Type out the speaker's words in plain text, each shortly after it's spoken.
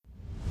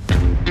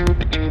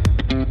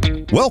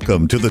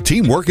Welcome to the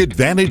Teamwork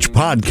Advantage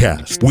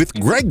podcast with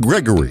Greg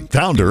Gregory,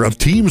 founder of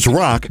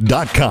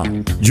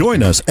TeamsRock.com.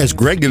 Join us as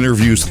Greg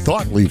interviews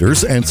thought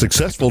leaders and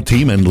successful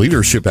team and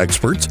leadership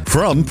experts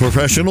from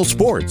professional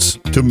sports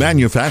to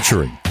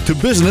manufacturing to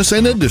business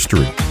and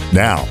industry.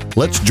 Now,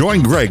 let's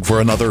join Greg for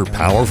another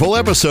powerful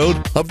episode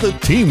of the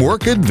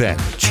Teamwork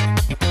Advantage.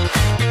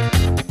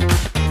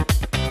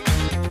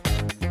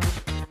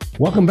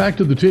 Welcome back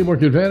to the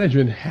Teamwork Advantage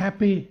and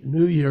Happy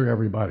New Year,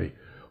 everybody.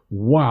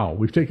 Wow,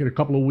 we've taken a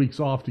couple of weeks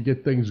off to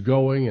get things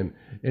going and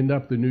end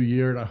up the new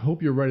year. And I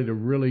hope you're ready to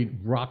really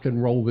rock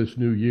and roll this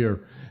new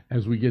year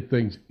as we get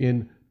things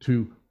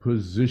into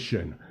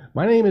position.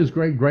 My name is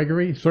Greg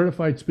Gregory,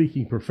 certified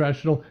speaking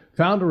professional,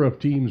 founder of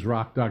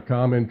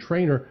TeamsRock.com, and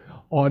trainer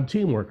on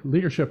teamwork,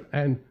 leadership,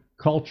 and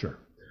culture.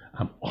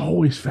 I'm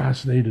always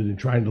fascinated in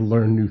trying to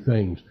learn new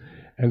things.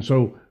 And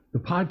so the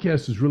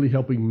podcast is really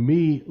helping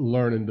me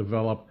learn and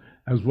develop,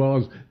 as well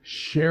as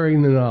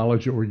sharing the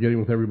knowledge that we're getting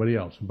with everybody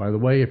else. And by the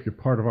way, if you're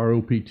part of our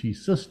OPT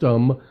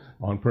system,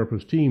 On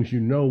Purpose Teams, you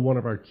know one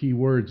of our key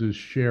words is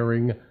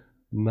sharing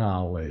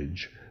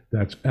knowledge.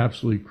 That's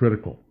absolutely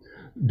critical.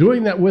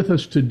 Doing that with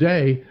us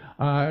today,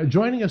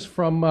 joining us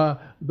from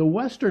the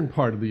western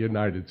part of the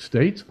United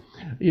States,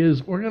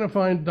 is we're going to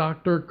find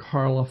Dr.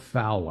 Carla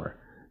Fowler.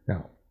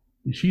 Now,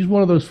 she's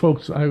one of those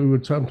folks I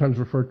would sometimes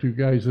refer to,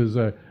 guys, as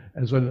an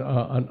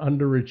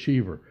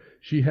underachiever.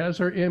 She has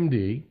her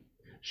MD.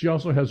 She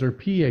also has her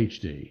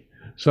PhD.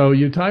 So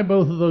you tie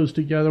both of those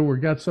together,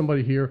 we've got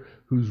somebody here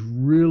who's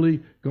really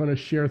going to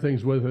share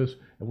things with us.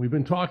 And we've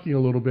been talking a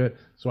little bit,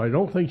 so I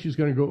don't think she's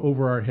going to go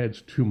over our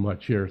heads too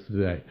much here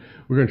today.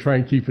 We're going to try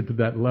and keep it to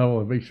that level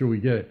and make sure we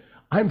get it.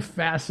 I'm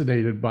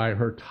fascinated by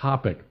her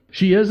topic.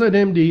 She is an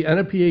MD and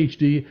a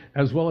PhD,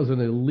 as well as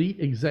an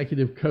elite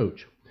executive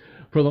coach.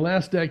 For the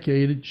last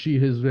decade, she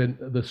has been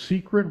the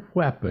secret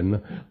weapon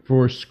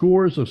for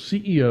scores of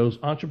CEOs,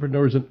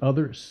 entrepreneurs, and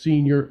other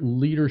senior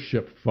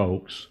leadership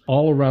folks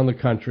all around the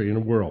country and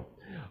the world.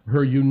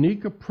 Her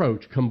unique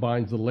approach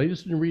combines the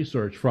latest in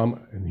research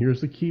from, and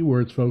here's the key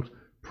words, folks,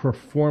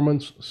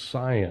 performance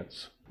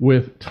science,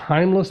 with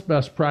timeless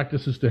best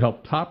practices to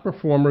help top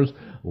performers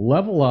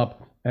level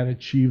up and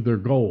achieve their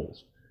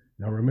goals.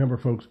 Now remember,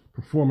 folks,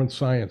 performance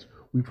science.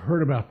 We've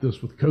heard about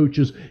this with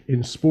coaches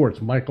in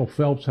sports. Michael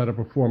Phelps had a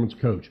performance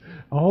coach.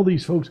 All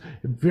these folks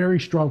have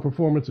very strong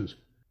performances.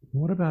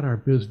 What about our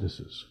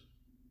businesses?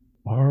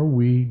 Are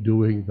we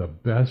doing the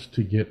best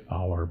to get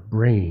our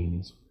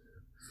brains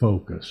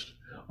focused?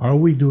 Are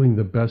we doing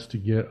the best to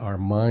get our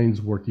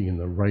minds working in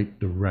the right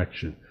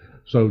direction?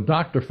 So,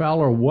 Dr.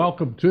 Fowler,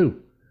 welcome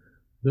to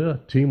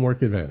the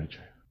Teamwork Advantage.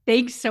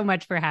 Thanks so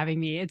much for having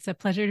me. It's a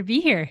pleasure to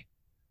be here.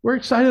 We're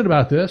excited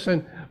about this.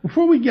 And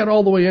before we get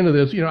all the way into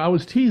this, I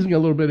was teasing a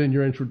little bit in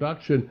your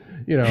introduction,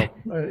 an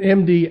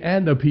MD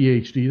and a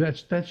PhD.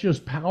 That's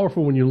just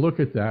powerful when you look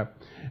at that.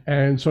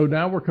 And so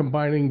now we're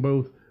combining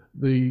both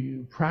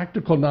the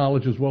practical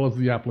knowledge as well as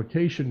the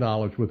application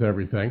knowledge with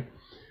everything.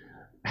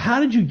 How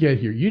did you get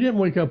here? You didn't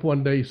wake up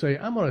one day and say,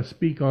 I'm going to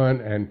speak on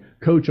and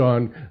coach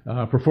on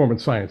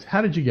performance science.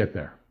 How did you get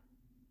there?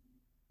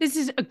 This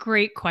is a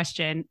great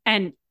question.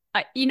 And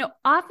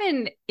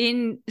often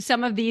in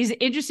some of these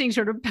interesting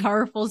sort of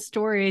powerful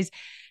stories,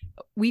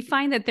 we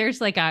find that there's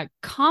like a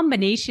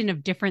combination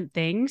of different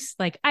things.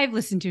 Like I've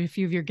listened to a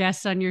few of your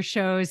guests on your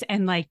shows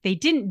and like they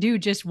didn't do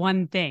just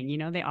one thing.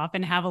 They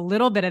often have a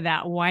little bit of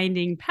that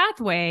winding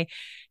pathway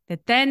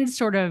that then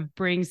sort of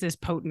brings this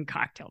potent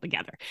cocktail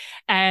together.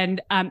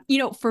 And,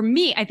 for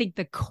me, I think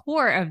the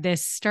core of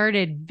this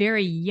started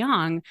very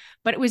young,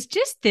 but it was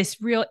just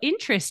this real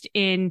interest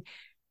in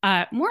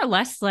more or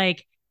less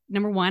like,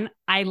 number one,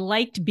 I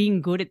liked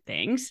being good at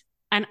things.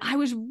 And I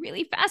was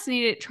really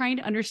fascinated at trying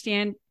to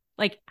understand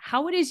like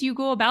how it is you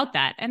go about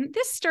that. And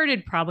this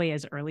started probably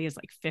as early as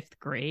like fifth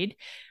grade.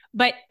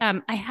 But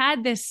I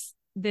had this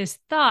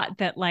thought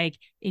that like,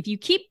 if you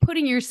keep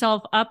putting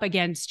yourself up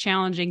against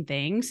challenging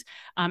things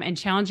and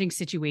challenging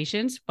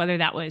situations, whether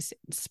that was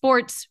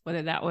sports,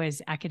 whether that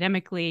was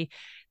academically,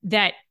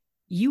 that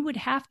you would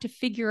have to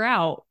figure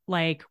out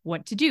like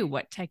what to do,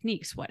 what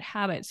techniques, what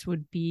habits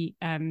would be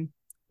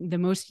the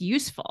most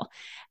useful.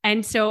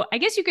 And so I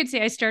guess you could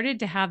say I started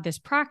to have this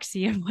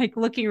proxy of like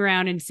looking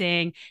around and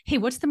saying, hey,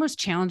 what's the most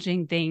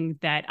challenging thing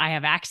that I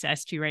have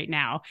access to right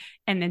now?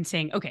 And then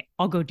saying, okay,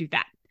 I'll go do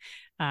that.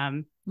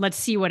 Let's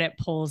see what it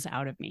pulls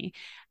out of me.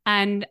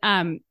 And,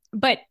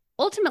 but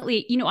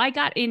ultimately, I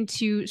got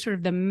into sort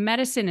of the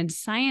medicine and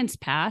science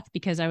path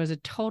because I was a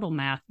total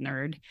math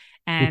nerd.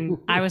 And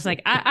I was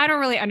like, I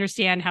don't really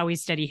understand how we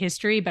study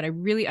history, but I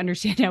really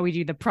understand how we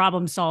do the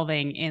problem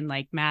solving in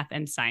like math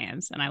and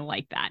science. And I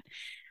like that.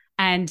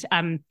 And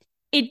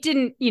it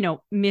didn't,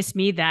 miss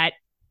me that,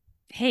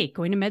 hey,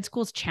 going to med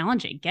school is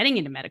challenging. Getting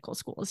into medical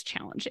school is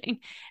challenging.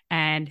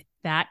 And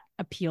that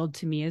appealed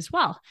to me as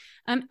well.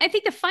 I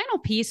think the final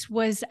piece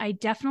was I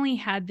definitely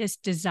had this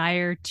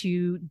desire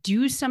to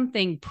do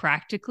something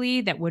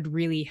practically that would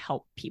really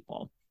help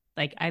people.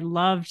 Like I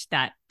loved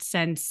that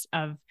sense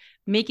of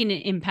making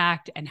an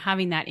impact and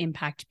having that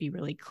impact be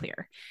really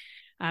clear.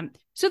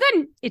 So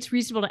then it's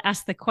reasonable to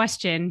ask the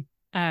question,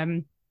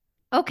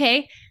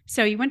 okay,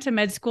 so you went to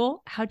med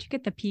school. How'd you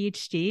get the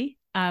PhD?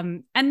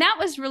 And that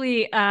was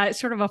really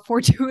sort of a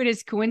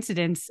fortuitous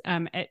coincidence.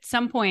 At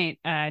some point,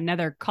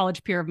 another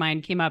college peer of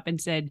mine came up and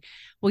said,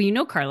 well, you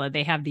know, Carla,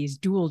 they have these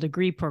dual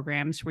degree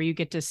programs where you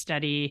get to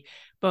study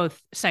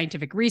both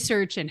scientific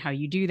research and how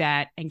you do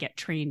that and get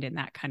trained in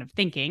that kind of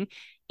thinking.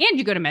 And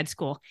you go to med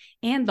school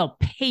and they'll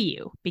pay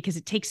you because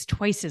it takes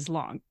twice as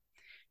long.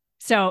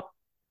 So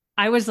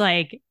I was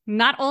like,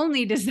 not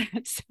only does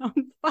that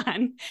sound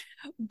fun,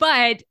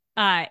 but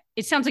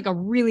it sounds like a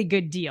really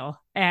good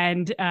deal.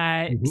 And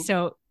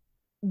so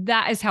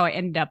that is how I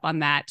ended up on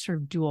that sort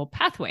of dual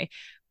pathway.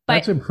 But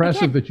that's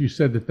impressive that you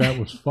said that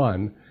was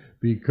fun,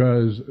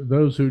 because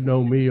those who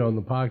know me on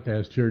the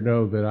podcast here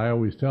know that I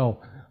always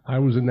tell I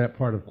was in that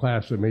part of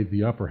class that made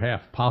the upper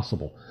half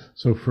possible.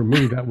 So for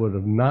me, that would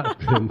have not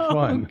been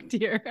fun. Oh,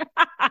 dear.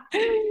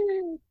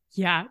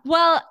 Yeah.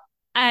 Well,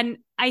 and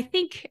I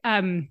think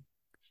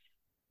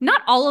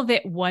not all of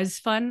it was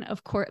fun,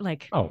 of course.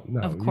 Like, oh,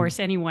 no, of course,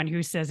 anyone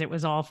who says it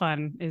was all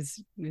fun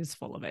is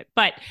full of it.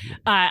 But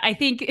I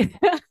think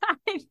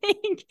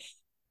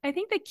I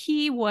think the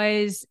key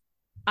was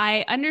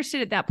I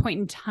understood at that point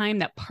in time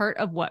that part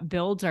of what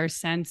builds our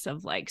sense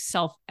of like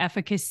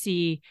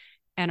self-efficacy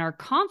and our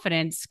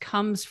confidence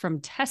comes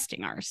from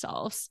testing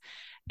ourselves,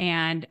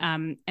 and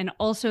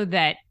also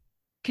that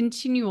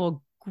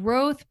continual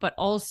growth, but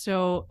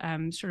also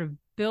sort of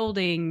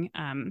building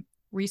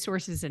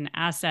resources and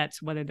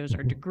assets, whether those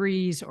are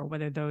degrees or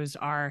whether those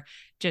are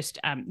just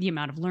the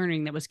amount of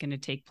learning that was going to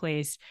take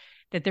place,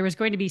 that there was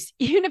going to be,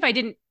 even if I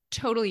didn't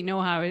totally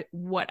know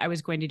what I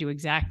was going to do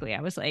exactly,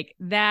 I was like,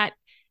 that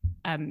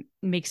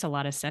makes a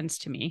lot of sense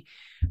to me.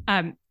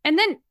 And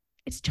then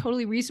it's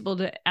totally reasonable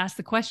to ask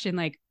the question,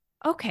 like,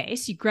 okay,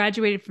 so you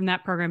graduated from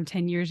that program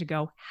 10 years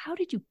ago. How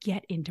did you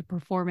get into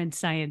performance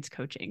science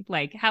coaching?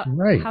 Like, how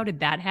did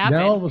that happen?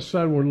 Now all of a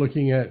sudden we're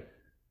looking at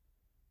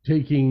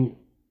taking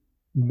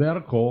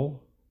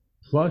medical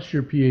plus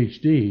your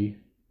PhD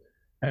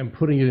and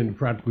putting it into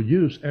practical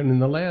use. And in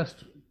the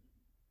last,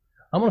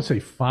 I'm going to say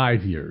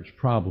 5 years,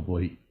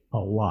 probably a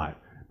lot,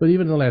 but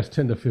even in the last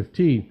 10 to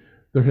 15,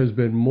 there has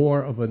been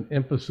more of an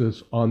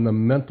emphasis on the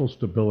mental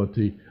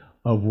stability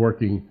of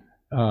working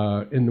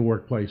in the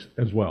workplace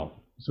as well.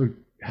 So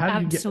how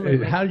do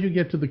you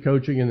get to the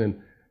coaching, and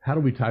then how do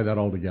we tie that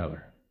all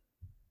together?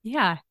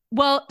 Yeah.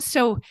 Well,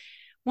 so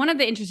one of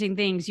the interesting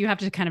things, you have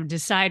to kind of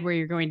decide where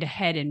you're going to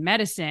head in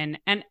medicine.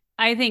 And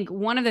I think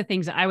one of the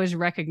things I was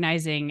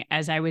recognizing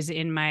as I was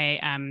in my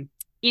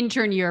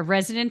intern year of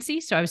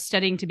residency, so I was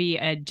studying to be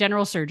a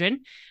general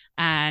surgeon,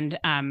 and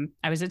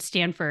I was at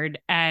Stanford,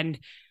 and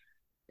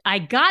I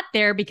got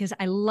there because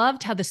I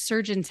loved how the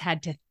surgeons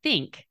had to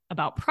think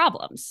about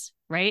problems,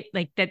 right?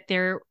 Like that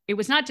it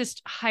was not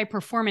just high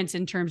performance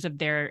in terms of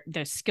their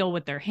skill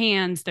with their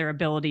hands, their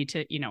ability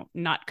to,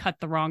 not cut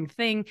the wrong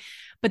thing,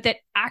 but that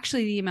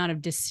actually the amount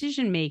of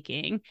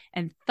decision-making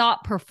and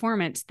thought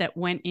performance that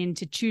went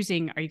into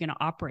choosing, are you going to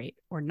operate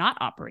or not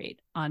operate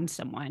on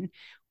someone,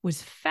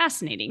 was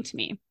fascinating to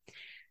me.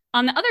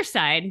 On the other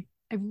side,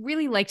 I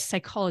really liked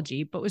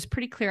psychology, but was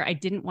pretty clear I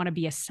didn't want to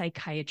be a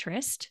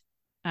psychiatrist,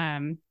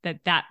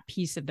 that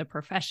piece of the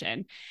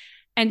profession.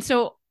 And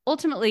so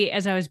ultimately,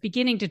 as I was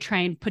beginning to try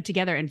and put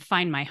together and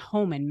find my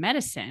home in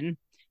medicine,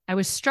 I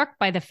was struck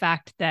by the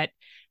fact that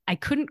I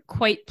couldn't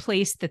quite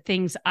place the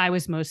things I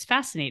was most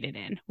fascinated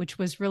in, which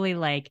was really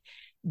like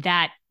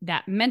that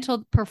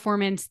mental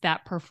performance,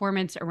 that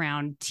performance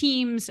around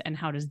teams and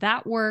how does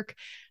that work,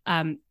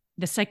 the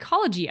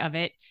psychology of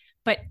it.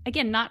 But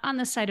again, not on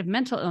the side of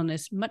mental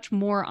illness, much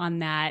more on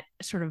that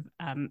sort of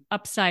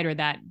upside or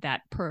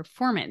that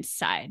performance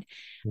side.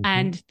 Mm-hmm.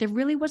 And there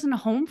really wasn't a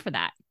home for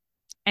that.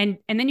 And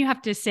then you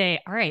have to say,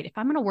 all right, if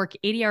I'm going to work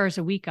 80 hours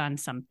a week on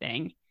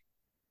something,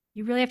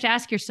 you really have to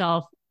ask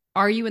yourself,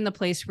 are you in the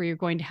place where you're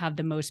going to have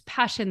the most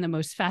passion, the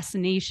most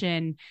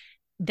fascination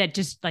that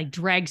just like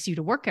drags you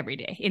to work every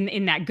day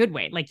in that good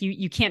way? Like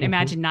you can't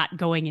imagine not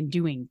going and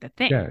doing the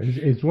thing. Yeah,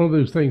 it's one of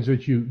those things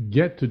that you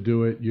get to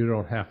do it. You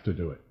don't have to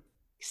do it.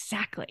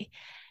 Exactly.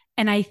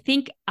 And I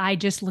think I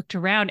just looked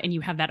around, and you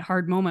have that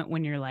hard moment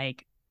when you're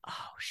like,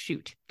 oh,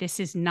 shoot,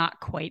 this is not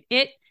quite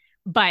it.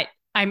 But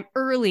I'm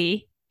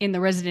early in the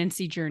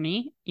residency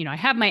journey. I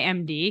have my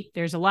MD.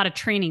 There's a lot of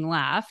training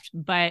left,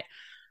 but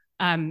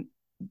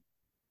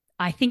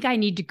I think I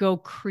need to go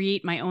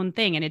create my own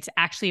thing. And it's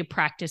actually a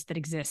practice that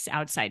exists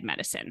outside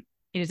medicine.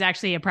 It is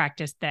actually a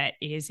practice that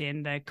is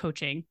in the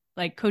coaching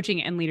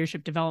and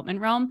leadership development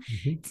realm.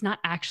 Mm-hmm. It's not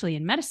actually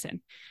in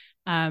medicine.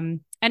 And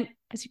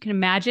as you can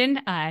imagine,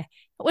 it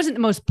wasn't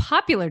the most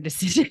popular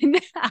decision.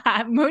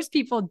 Most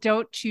people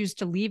don't choose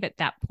to leave at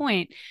that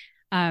point.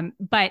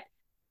 But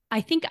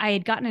I think I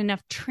had gotten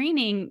enough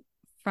training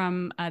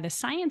from the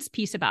science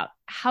piece about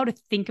how to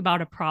think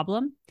about a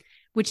problem,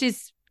 which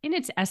is in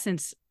its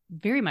essence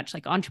very much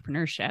like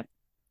entrepreneurship.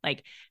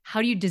 Like,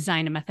 how do you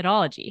design a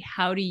methodology?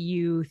 How do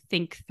you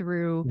think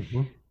through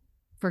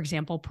for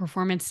example,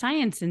 performance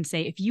science and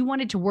say, if you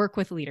wanted to work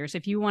with leaders,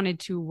 if you wanted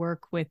to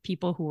work with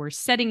people who were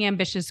setting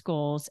ambitious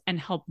goals and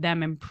help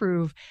them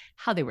improve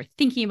how they were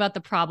thinking about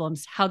the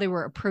problems, how they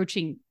were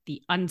approaching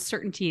the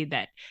uncertainty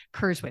that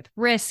occurs with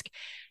risk,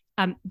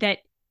 that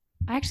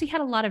I actually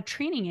had a lot of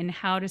training in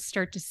how to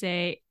start to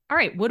say, all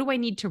right, what do I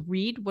need to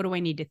read? What do I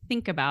need to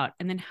think about?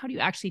 And then how do you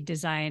actually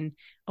design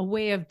a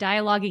way of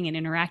dialoguing and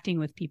interacting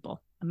with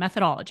people, a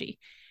methodology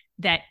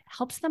that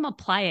helps them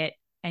apply it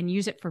and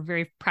use it for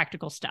very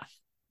practical stuff,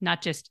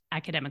 not just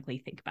academically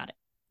think about it.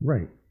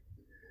 Right.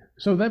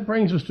 So that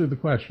brings us to the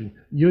question.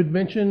 You had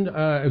mentioned,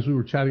 as we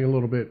were chatting a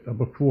little bit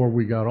before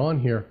we got on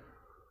here,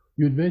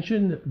 you had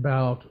mentioned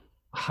about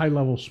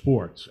high-level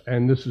sports.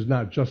 And this is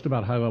not just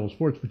about high-level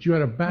sports, but you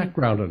had a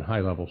background in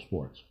high-level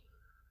sports.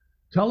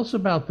 Tell us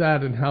about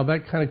that and how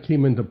that kind of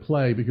came into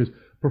play, because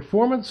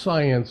performance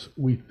science,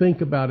 we think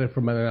about it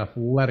from an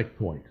athletic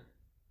point.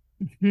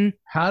 Mm-hmm.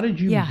 How did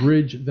you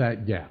bridge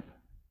that gap?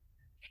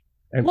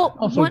 And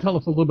also tell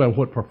us a little bit about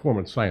what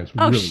performance science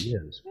really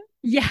is.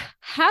 Yeah,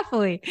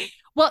 happily.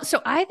 Well,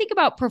 so I think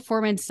about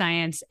performance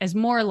science as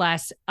more or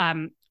less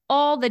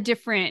all the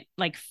different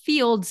like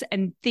fields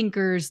and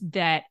thinkers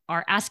that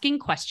are asking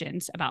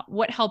questions about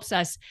what helps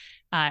us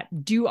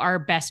do our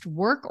best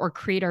work or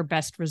create our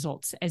best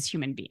results as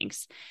human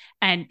beings.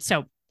 And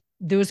so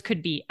those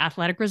could be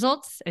athletic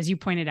results, as you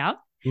pointed out,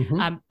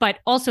 but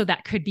also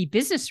that could be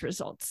business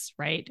results,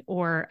 right?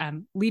 Or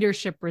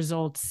leadership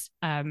results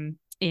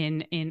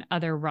in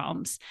other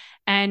realms.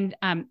 And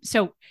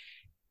so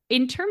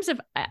in terms of,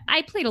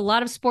 I played a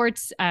lot of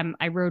sports.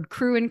 I rode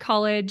crew in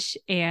college.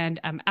 And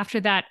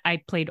after that,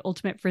 I played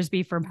ultimate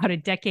Frisbee for about a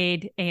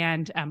decade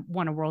and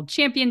won a world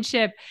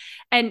championship.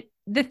 And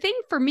the thing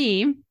for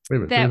me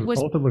that was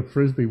ultimate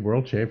Frisbee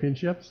world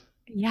championships.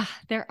 Yeah,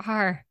 there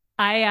are.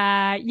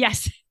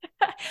 Yes,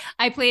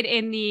 I played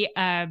in the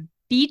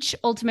beach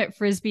ultimate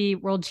Frisbee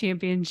world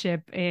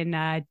championship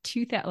in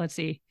 2000. Let's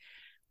see,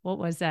 what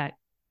was that?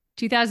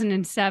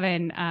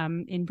 2007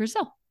 in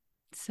Brazil.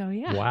 So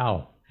yeah.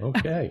 Wow.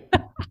 Okay.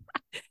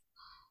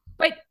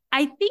 But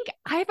I think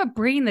I have a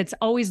brain that's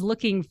always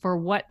looking for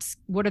what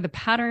are the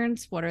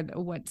patterns,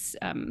 what's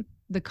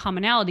the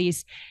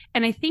commonalities.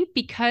 And I think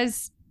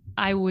because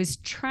I was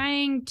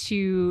trying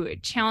to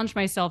challenge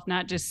myself,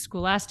 not just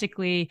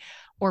scholastically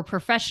or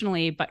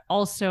professionally, but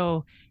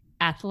also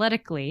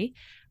athletically,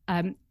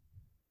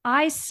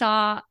 I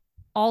saw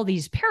all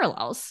these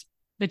parallels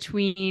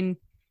between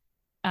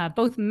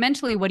both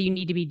mentally, what do you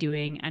need to be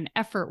doing, and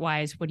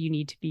effort-wise, what do you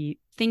need to be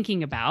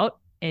thinking about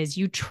as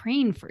you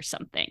train for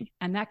something.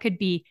 And that could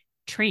be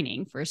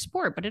training for a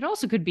sport, but it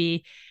also could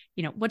be,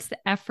 what's the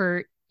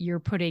effort you're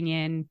putting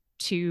in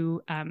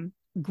to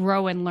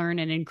grow and learn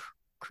and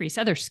increase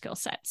other skill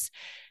sets.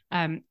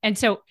 And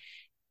so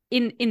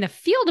in the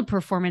field of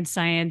performance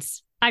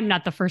science, I'm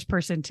not the first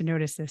person to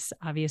notice this,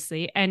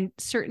 obviously. And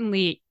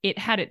certainly it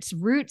had its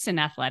roots in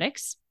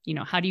athletics.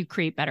 How do you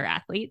create better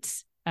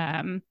athletes?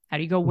 How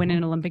do you go win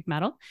an Olympic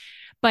medal?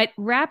 But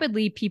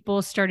rapidly,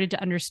 people started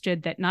to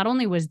understand that not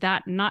only was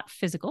that not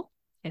physical,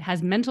 it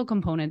has mental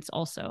components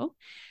also,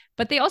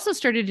 but they also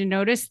started to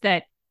notice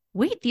that,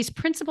 wait, these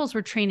principles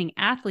we're training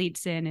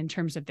athletes in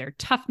terms of their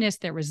toughness,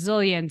 their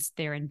resilience,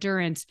 their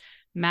endurance,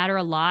 matter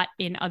a lot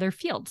in other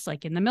fields,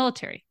 like in the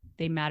military.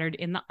 They mattered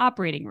in the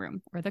operating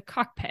room or the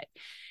cockpit.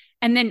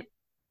 And then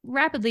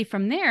rapidly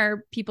from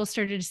there, people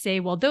started to say,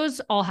 well, those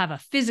all have a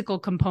physical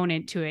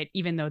component to it,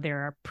 even though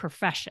they're a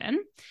profession.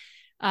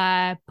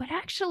 But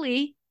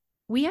actually,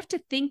 we have to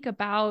think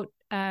about,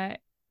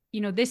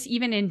 this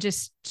even in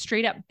just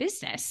straight up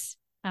business.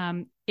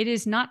 It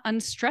is not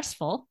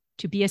unstressful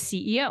to be a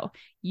CEO.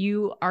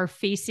 You are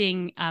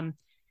facing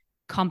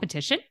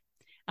competition.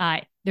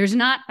 There's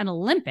not an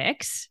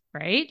Olympics,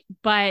 right?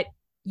 But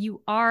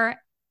you are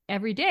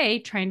every day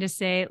trying to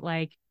say,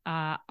 like,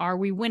 are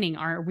we winning?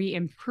 Are we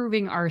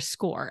improving our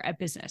score at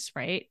business,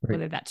 right?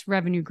 Whether that's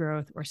revenue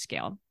growth or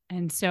scale.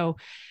 And so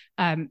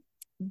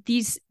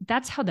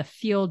that's how the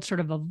field sort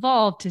of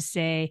evolved to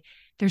say,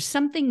 there's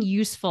something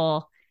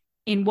useful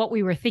in what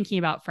we were thinking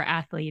about for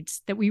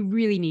athletes that we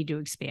really need to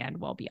expand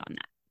well beyond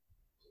that.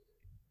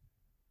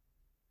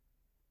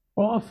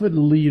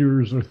 Often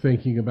leaders are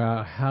thinking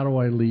about, how do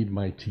I lead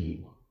my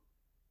team?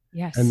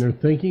 Yes. And they're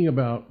thinking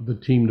about the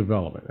team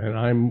development.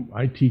 And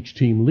I teach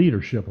team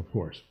leadership, of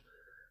course.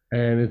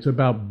 And it's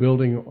about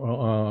building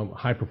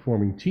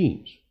high-performing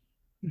teams.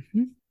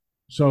 Mm-hmm.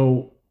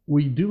 So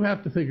we do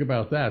have to think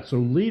about that. So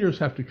leaders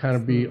have to kind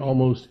of be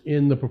almost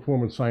in the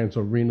performance science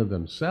arena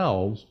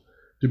themselves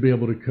to be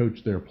able to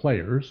coach their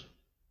players.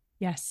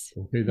 Yes.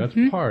 Okay, that's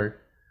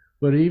part.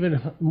 But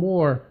even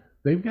more,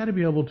 they've got to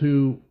be able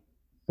to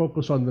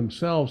focus on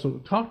themselves. So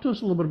talk to us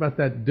a little bit about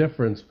that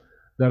difference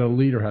that a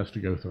leader has to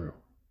go through.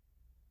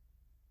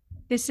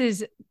 This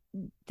is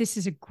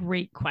a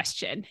great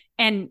question.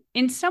 And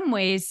in some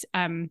ways,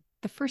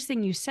 the first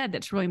thing you said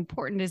that's really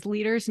important is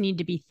leaders need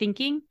to be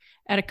thinking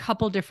at a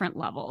couple different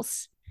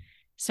levels.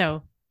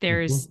 So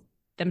there's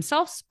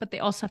themselves, but they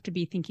also have to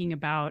be thinking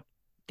about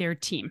their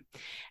team.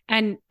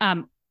 And,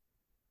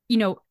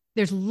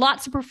 there's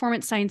lots of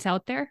performance science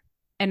out there.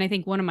 And I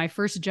think one of my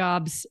first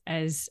jobs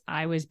as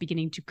I was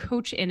beginning to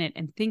coach in it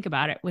and think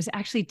about it was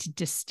actually to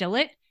distill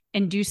it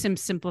and do some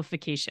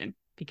simplification.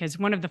 Because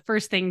one of the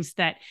first things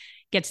that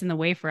gets in the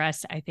way for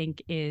us, I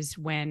think, is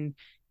when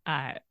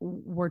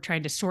we're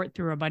trying to sort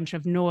through a bunch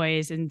of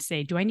noise and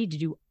say, do I need to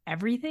do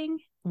everything?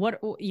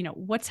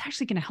 What's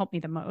actually going to help me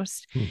the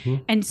most? Mm-hmm.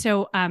 And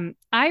so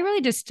I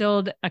really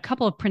distilled a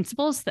couple of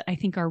principles that I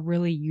think are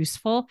really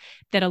useful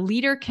that a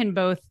leader can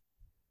both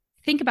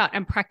think about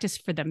and practice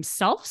for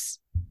themselves,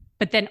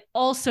 but then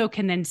also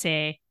can then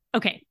say,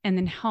 okay, and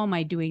then how am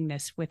I doing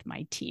this with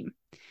my team?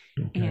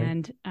 Okay.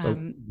 And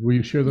will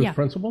you share those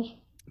principles?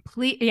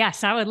 Please,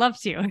 yes, I would love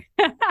to.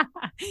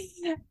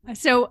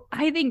 So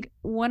I think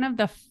one of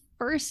the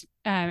first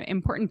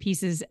important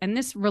pieces, and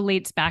this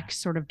relates back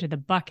sort of to the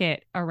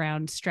bucket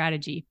around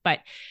strategy, but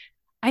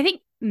I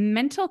think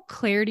mental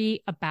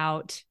clarity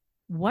about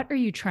what are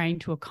you trying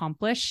to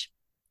accomplish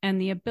and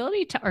the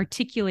ability to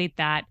articulate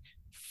that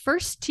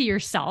first to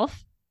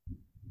yourself.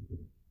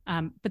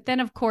 But then,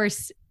 of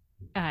course,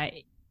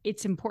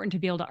 it's important to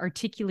be able to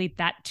articulate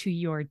that to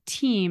your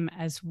team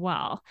as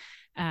well.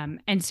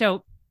 And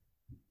so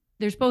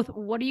there's both,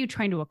 what are you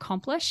trying to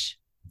accomplish?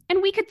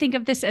 And we could think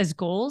of this as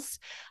goals.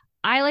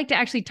 I like to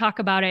actually talk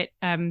about it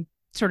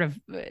sort of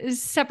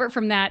separate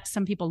from that.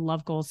 Some people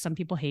love goals. Some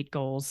people hate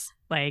goals.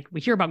 Like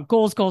we hear about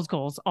goals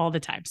all the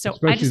time. So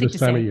especially I just like this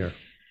to time say, of year.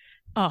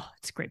 Oh,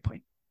 it's a great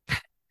point.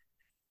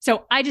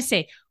 So I just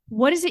say,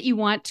 what is it you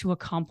want to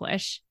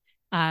accomplish,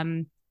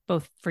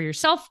 both for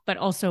yourself, but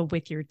also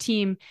with your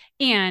team?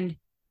 And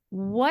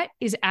what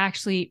is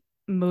actually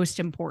most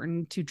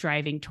important to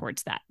driving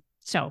towards that?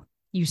 So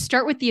you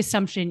start with the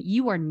assumption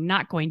you are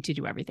not going to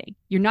do everything.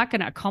 You're not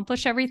going to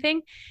accomplish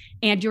everything,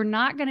 and you're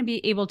not going to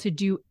be able to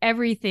do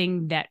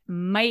everything that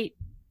might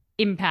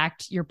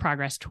impact your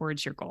progress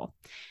towards your goal.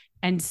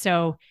 And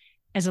so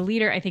as a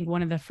leader, I think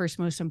one of the first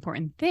most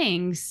important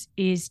things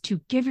is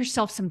to give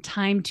yourself some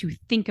time to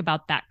think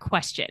about that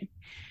question,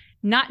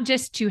 not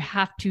just to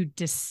have to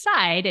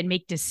decide and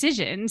make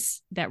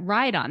decisions that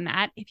ride on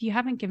that if you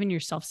haven't given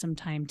yourself some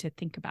time to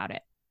think about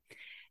it.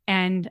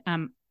 And I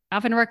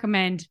often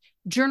recommend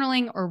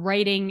journaling or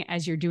writing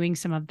as you're doing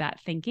some of that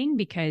thinking,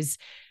 because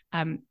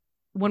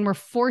when we're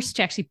forced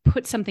to actually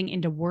put something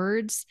into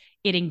words,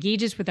 it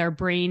engages with our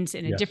brains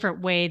in a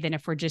different way than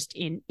if we're just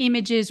in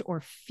images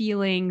or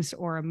feelings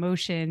or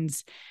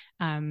emotions.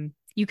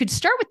 You could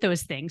start with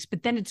those things,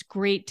 but then it's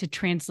great to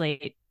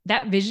translate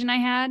that vision I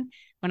had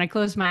when I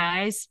closed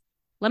my eyes.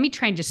 Let me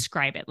try and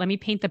describe it. Let me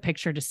paint the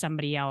picture to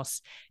somebody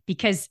else,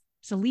 because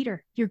as a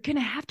leader, you're going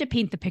to have to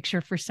paint the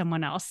picture for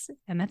someone else,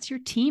 and that's your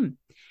team.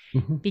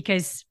 Mm-hmm.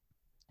 Because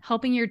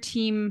helping your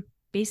team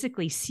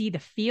basically see the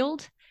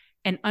field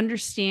and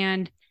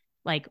understand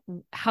like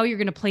how you're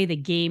going to play the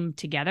game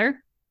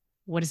together.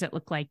 What does it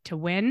look like to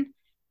win?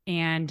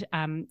 And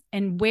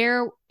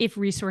where, if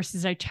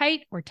resources are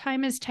tight or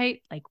time is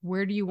tight, like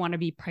where do you want to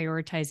be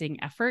prioritizing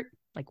effort?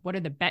 Like what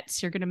are the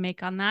bets you're going to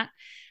make on that?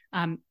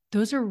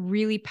 Those are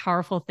really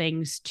powerful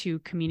things to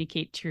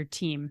communicate to your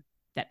team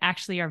that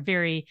actually are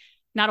very,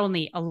 not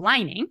only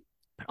aligning,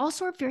 but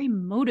also are very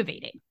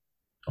motivating.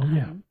 Oh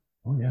yeah.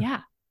 Yeah.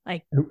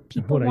 Like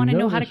people want to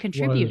know how to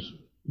contribute.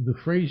 The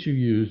phrase you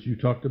used, you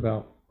talked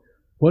about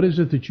what is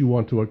it that you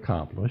want to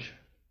accomplish?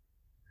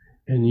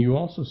 And you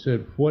also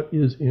said, what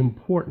is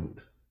important?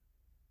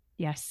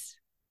 Yes.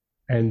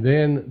 And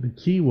then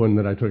the key one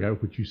that I took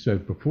out, which you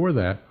said before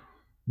that,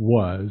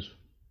 was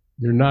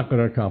you're not going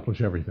to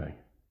accomplish everything.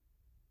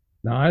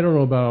 Now, I don't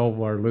know about all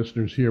of our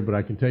listeners here, but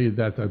I can tell you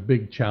that's a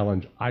big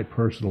challenge I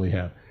personally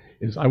have,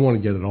 is I want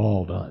to get it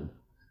all done.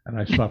 And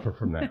I suffer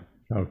from that,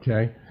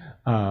 okay?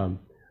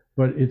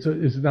 But it's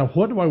now,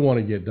 what do I want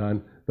to get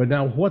done? But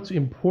now what's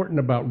important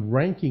about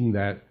ranking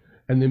that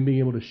and then being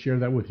able to share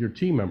that with your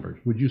team members?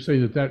 Would you say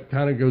that that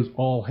kind of goes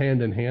all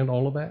hand in hand,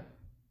 all of that?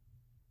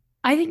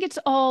 I think it's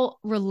all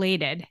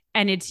related,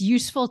 and it's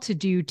useful to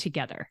do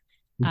together.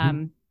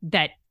 Mm-hmm.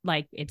 That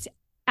like it's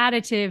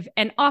additive,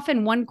 and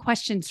often one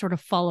question sort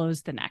of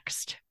follows the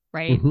next,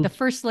 right? Mm-hmm. The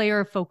first layer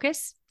of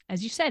focus,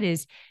 as you said,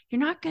 is you're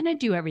not going to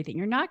do everything.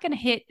 You're not going to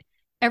hit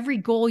every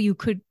goal you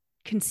could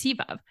conceive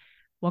of.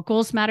 What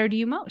goals matter to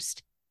you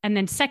most? And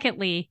then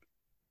secondly,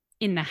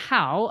 in the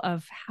how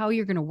of how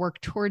you're going to work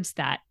towards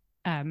that,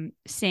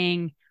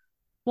 saying,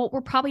 well,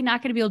 we're probably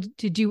not going to be able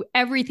to do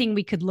everything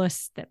we could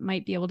list that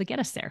might be able to get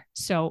us there.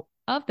 So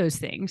of those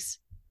things,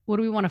 what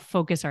do we want to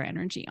focus our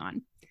energy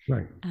on?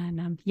 Right.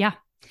 And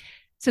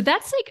so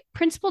that's like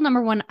principle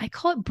number one. I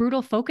call it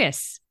brutal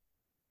focus.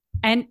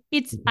 And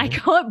I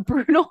call it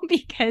brutal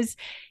because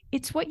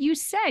it's what you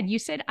said. You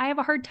said, I have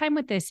a hard time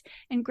with this.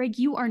 And Greg,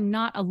 you are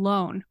not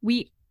alone.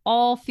 We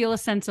all feel a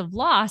sense of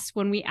loss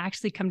when we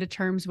actually come to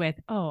terms with,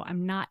 oh,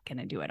 I'm not going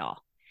to do it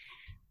all.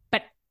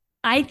 But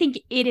I think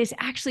it is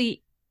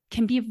actually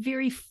can be a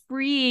very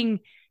freeing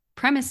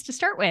premise to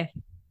start with,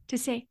 to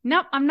say,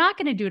 no, I'm not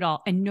going to do it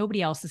all. And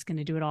nobody else is going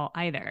to do it all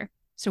either.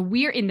 So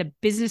we're in the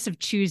business of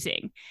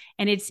choosing,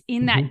 and it's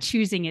in that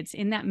choosing, it's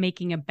in that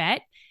making a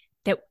bet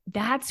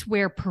that's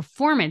where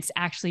performance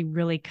actually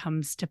really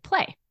comes to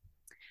play.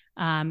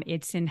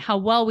 It's in how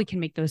well we can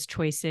make those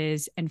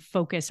choices and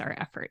focus our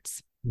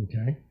efforts.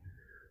 Okay.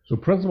 So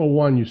principle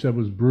 1, you said,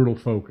 was brutal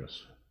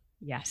focus.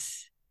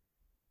 Yes.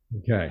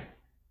 Okay.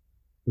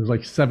 There's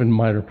like 7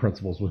 minor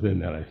principles within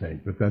that, I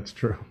think, but that's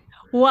true.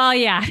 Well,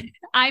 yeah.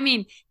 I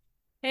mean,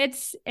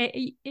 it's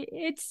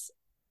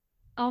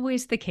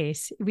always the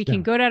case. We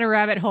can go down a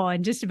rabbit hole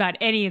in just about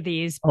any of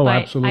these. Oh,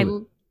 but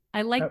absolutely.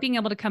 I like being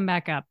able to come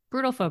back up.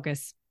 Brutal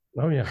focus.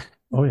 Oh, yeah.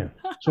 Oh, yeah.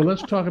 So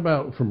let's talk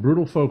about, from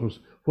brutal focus,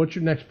 what's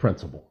your next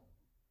principle?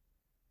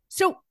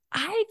 So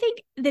I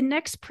think the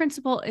next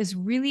principle is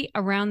really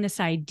around this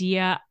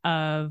idea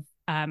of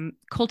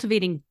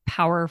cultivating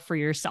power for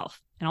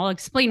yourself. And I'll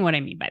explain what I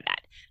mean by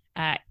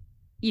that.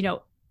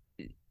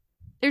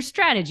 There's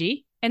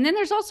strategy, and then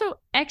there's also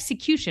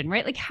execution,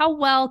 right? Like, how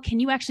well can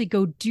you actually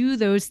go do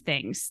those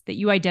things that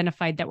you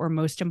identified that were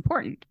most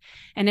important?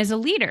 And as a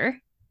leader,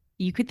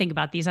 you could think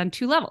about these on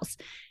 2 levels.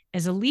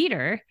 As a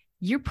leader,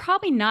 you're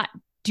probably not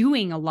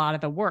doing a lot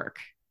of the work.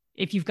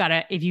 If you've got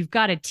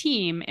a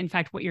team, in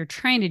fact, what you're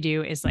trying to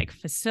do is like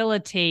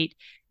facilitate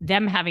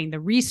them having the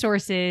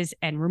resources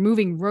and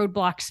removing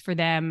roadblocks for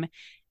them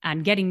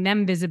and getting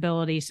them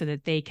visibility so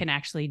that they can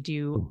actually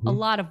do a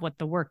lot of what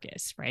the work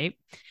is, right?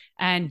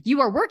 And you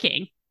are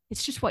working.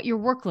 It's just what your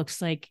work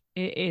looks like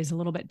is a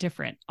little bit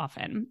different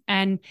often.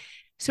 And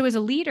so as a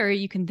leader,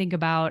 you can think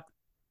about,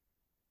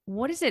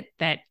 what is it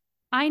that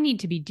I need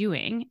to be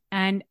doing,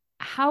 and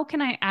how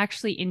can I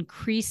actually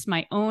increase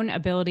my own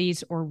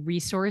abilities or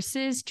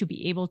resources to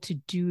be able to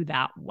do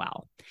that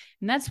well?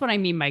 And that's what I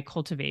mean by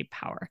cultivate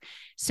power.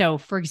 So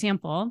for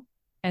example,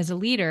 as a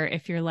leader,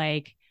 if you're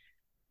like,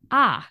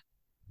 I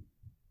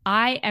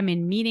am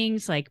in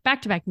meetings, like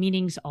back-to-back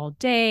meetings all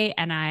day,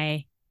 and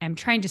I am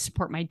trying to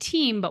support my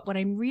team. But what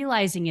I'm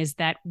realizing is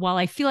that while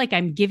I feel like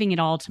I'm giving it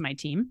all to my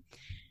team,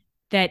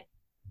 that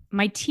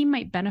my team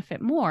might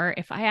benefit more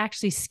if I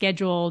actually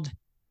scheduled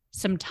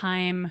some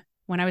time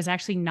when I was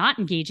actually not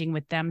engaging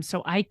with them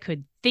so I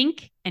could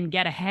think and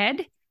get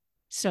ahead,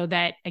 so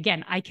that,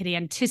 again, I could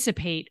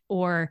anticipate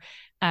or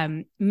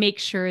make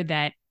sure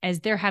that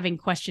as they're having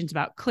questions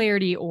about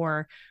clarity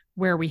or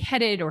where are we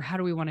headed or how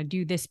do we want to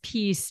do this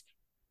piece,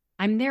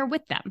 I'm there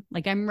with them.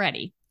 Like, I'm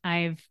ready.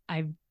 I've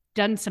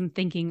done some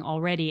thinking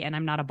already, and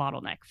I'm not a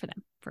bottleneck for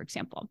them, for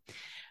example.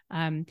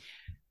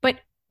 But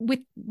with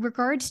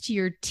regards to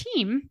your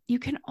team, you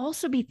can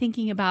also be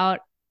thinking about,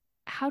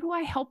 how do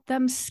I help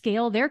them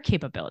scale their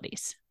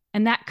capabilities?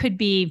 And that could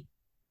be,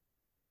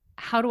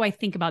 how do I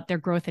think about their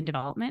growth and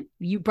development?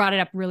 You brought it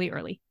up really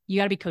early. You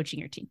got to be coaching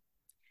your team.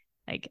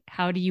 Like,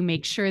 how do you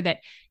make sure that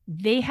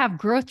they have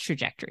growth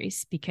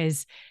trajectories?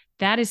 Because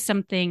that is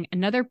something,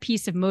 another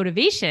piece of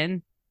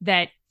motivation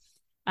that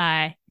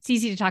it's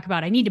easy to talk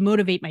about. I need to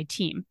motivate my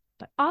team.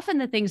 But often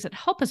the things that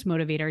help us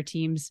motivate our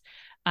teams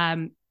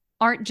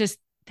aren't just,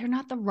 they're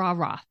not the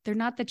rah-rah. They're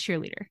not the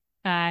cheerleader.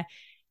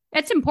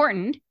 That's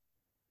important,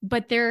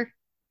 but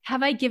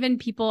have I given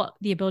people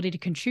the ability to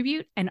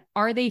contribute, and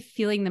are they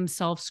feeling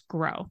themselves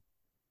grow?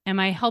 Am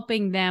I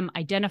helping them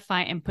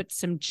identify and put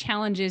some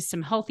challenges,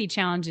 some healthy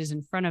challenges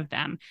in front of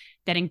them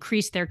that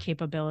increase their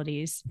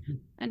capabilities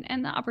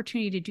and the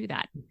opportunity to do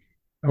that?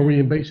 Are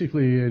we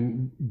basically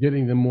in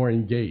getting them more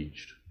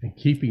engaged and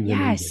keeping them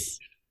engaged? Yes.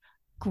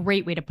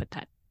 Great way to put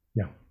that.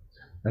 Yeah.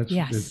 That's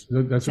exactly.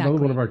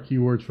 Another one of our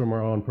keywords from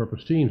our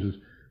on-purpose teams is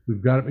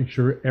we've got to make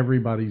sure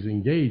everybody's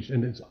engaged.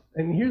 And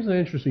here's an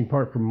interesting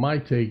part from my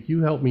take.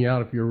 You help me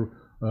out if you're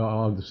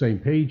on the same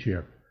page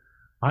here.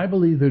 I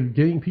believe that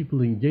getting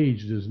people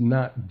engaged is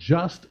not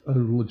just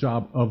a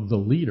job of the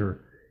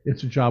leader.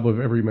 It's a job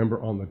of every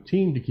member on the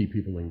team to keep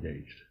people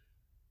engaged.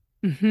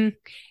 Mm-hmm.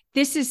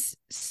 This is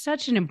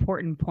such an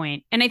important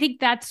point. And I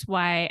think that's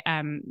why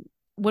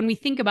when we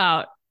think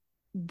about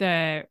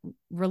the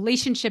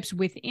relationships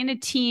within a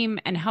team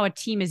and how a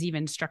team is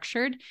even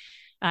structured,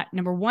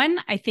 number one,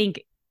 I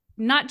think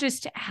not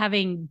just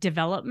having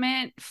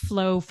development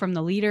flow from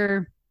the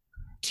leader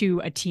to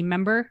a team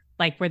member,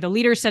 like where the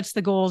leader sets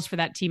the goals for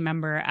that team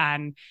member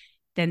and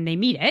then they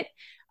meet it,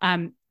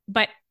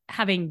 but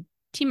having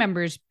team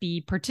members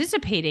be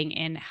participating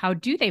in how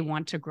do they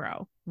want to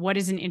grow? What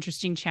is an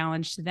interesting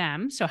challenge to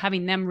them? So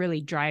having them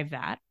really drive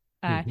that.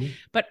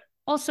 But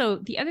also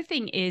the other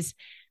thing is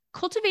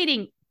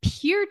cultivating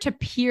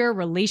peer-to-peer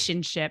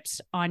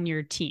relationships on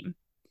your team.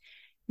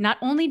 Not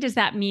only does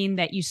that mean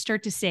that you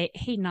start to say,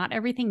 hey, not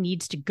everything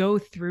needs to go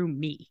through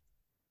me,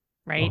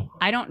 right? Oh.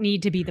 I don't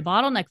need to be the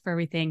bottleneck for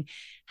everything.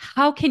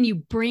 How can you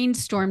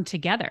brainstorm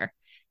together?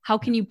 How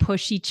can you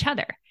push each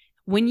other?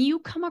 When you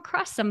come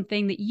across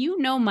something that you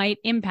know might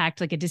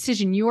impact, like a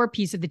decision your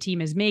piece of the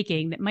team is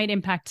making that might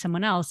impact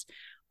someone else,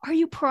 are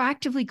you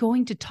proactively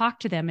going to talk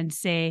to them and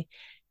say,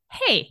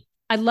 hey,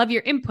 I love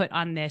your input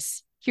on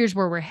this. Here's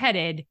where we're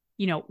headed.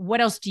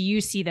 What else do you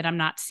see that I'm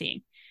not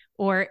seeing?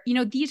 Or,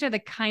 these are the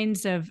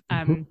kinds of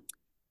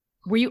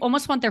where you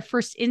almost want their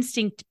first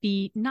instinct to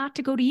be not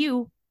to go to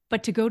you,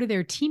 but to go to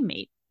their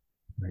teammate.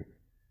 Right.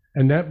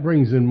 And that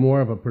brings in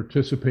more of a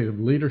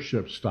participative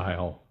leadership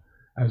style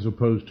as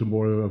opposed to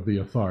more of the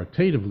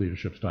authoritative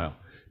leadership style.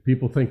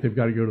 People think they've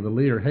got to go to the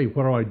leader, hey,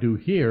 what do I do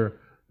here?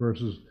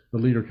 Versus the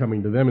leader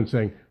coming to them and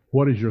saying,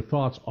 what is your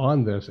thoughts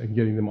on this, and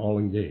getting them all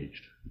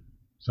engaged.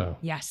 So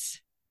yes.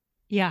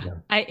 Yeah.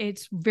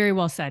 It's very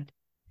well said.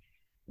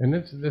 And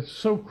it's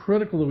so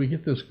critical that we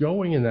get this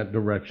going in that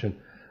direction.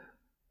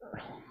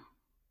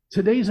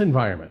 Today's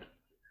environment,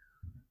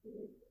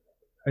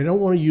 I don't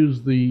want to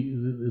use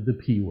the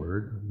P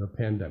word, the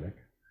pandemic,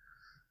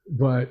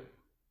 but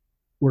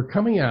we're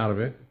coming out of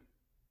it.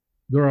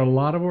 There are a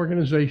lot of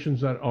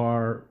organizations that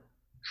are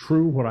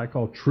true, what I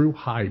call true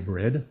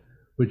hybrid,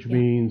 which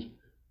means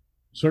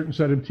certain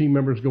set of team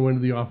members go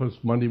into the office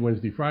Monday,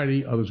 Wednesday,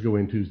 Friday, others go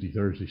in Tuesday,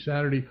 Thursday,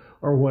 Saturday,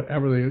 or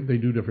whatever. They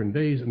do different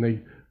days, and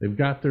they've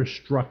got their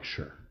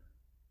structure.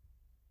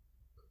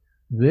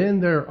 Then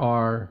there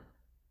are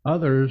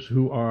others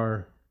who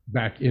are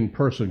back in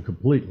person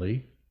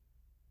completely,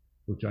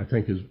 which I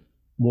think is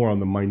more on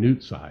the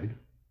minute side.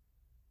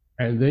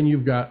 And then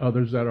you've got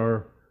others that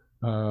are,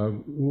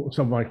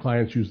 some of my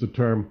clients use the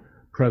term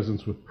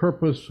presence with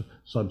purpose,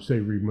 some say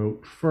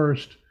remote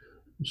first.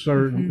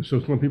 So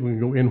some people can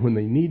go in when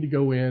they need to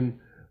go in,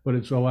 but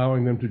it's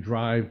allowing them to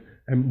drive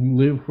and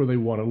live where they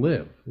want to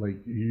live. Like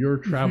you're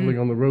traveling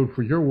on the road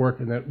for your work,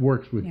 and that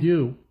works with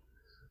you,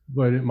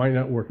 but it might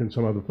not work in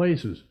some other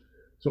places.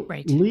 So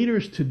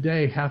leaders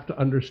today have to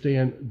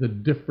understand the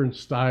different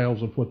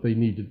styles of what they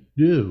need to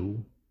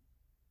do.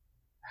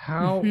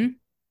 How,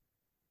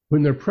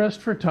 when they're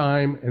pressed for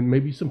time, and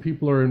maybe some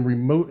people are in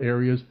remote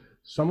areas,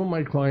 some of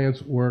my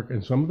clients work,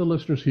 and some of the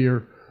listeners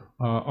here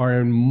are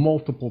in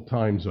multiple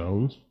time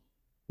zones,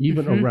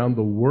 even around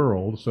the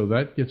world. So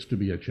that gets to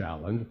be a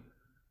challenge.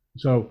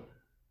 So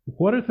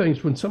what are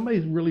things, when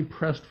somebody's really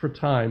pressed for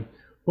time,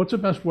 what's the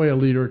best way a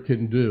leader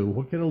can do?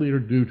 What can a leader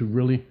do to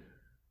really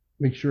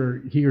make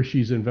sure he or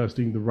she's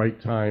investing the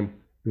right time,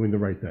 doing the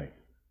right thing?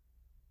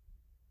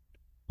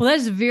 Well,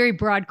 that's a very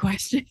broad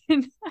question.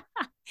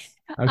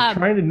 I was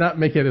trying to not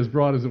make it as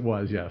broad as it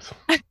was, yes.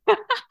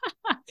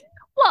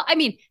 Well, I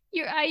mean,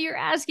 you're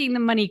asking the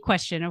money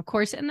question, of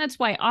course, and that's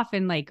why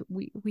often like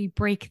we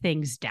break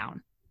things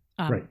down.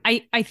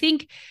 I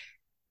think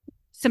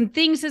some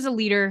things as a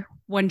leader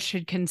one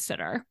should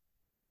consider.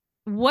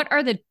 What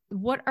are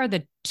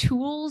the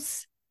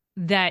tools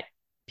that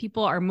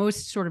people are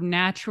most sort of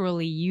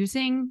naturally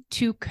using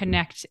to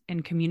connect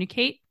and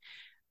communicate?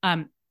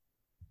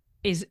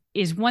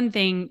 Is one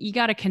thing you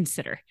got to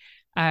consider.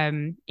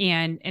 And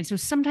so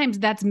sometimes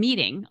that's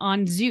meeting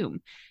on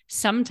Zoom.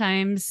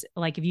 Sometimes,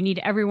 like if you need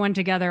everyone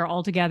together,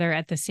 all together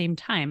at the same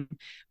time,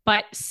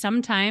 but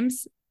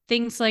sometimes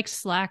things like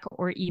Slack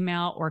or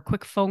email or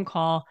quick phone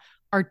call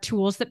are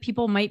tools that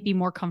people might be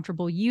more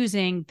comfortable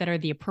using, that are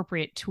the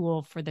appropriate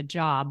tool for the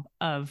job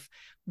of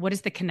what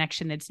is the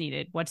connection that's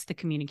needed? What's the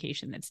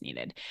communication that's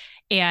needed?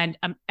 And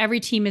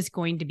every team is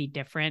going to be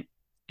different.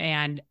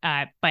 And,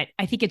 but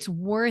I think it's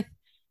worth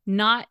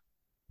not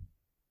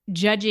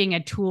judging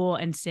a tool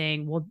and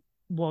saying,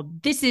 well,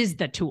 this is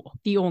the tool,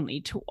 the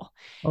only tool.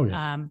 Oh,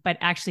 yeah. But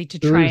actually to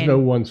there try is no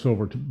one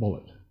silver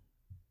bullet.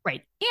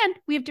 Right. And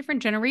we have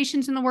different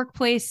generations in the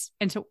workplace.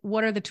 And so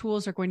what are the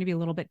tools are going to be a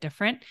little bit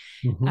different.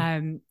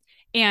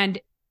 And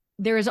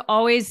there is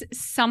always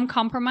some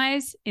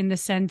compromise in the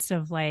sense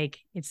of like,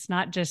 it's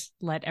not just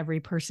let every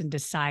person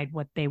decide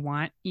what they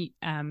want.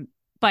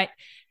 But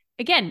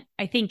again,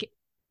 I think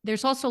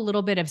there's also a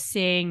little bit of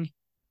saying,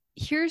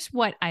 here's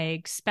what I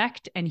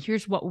expect, and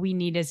here's what we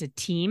need as a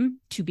team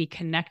to be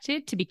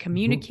connected, to be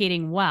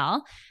communicating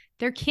well.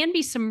 There can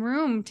be some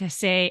room to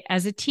say,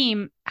 as a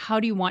team, how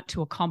do you want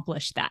to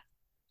accomplish that?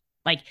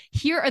 Like,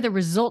 here are the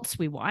results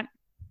we want.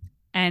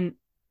 And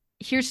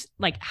here's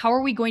like, how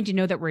are we going to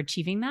know that we're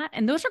achieving that?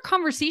 And those are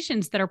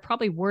conversations that are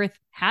probably worth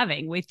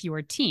having with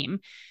your team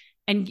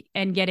and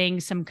getting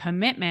some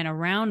commitment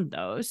around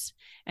those.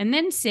 And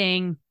then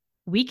saying,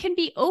 we can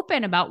be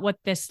open about what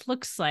this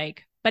looks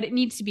like, but it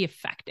needs to be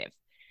effective.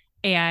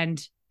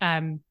 And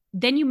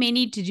then you may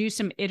need to do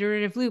some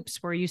iterative loops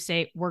where you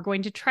say, we're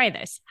going to try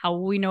this. How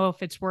will we know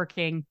if it's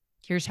working?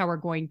 Here's how we're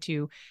going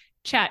to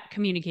chat,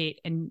 communicate,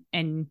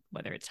 and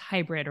whether it's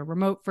hybrid or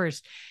remote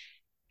first,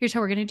 here's how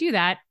we're going to do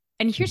that.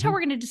 And here's how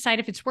we're going to decide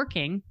if it's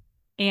working.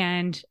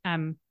 And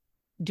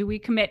do we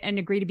commit and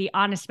agree to be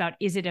honest about,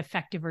 is it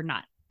effective or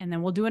not? And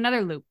then we'll do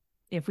another loop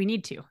if we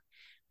need to.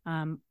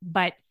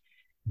 But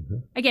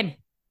again,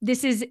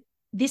 this is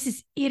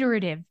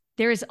iterative.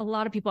 There's a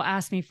lot of people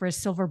ask me for a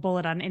silver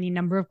bullet on any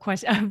number of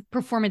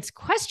performance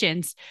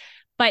questions.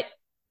 But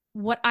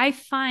what I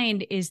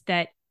find is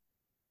that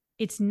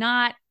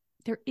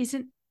there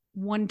isn't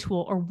one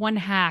tool or one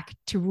hack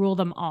to rule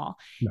them all.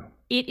 No.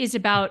 It is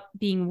about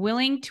being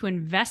willing to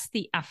invest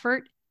the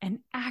effort and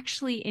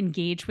actually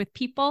engage with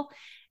people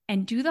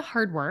and do the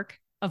hard work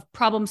of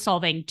problem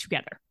solving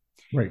together.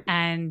 Right.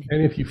 And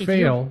if you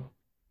fail,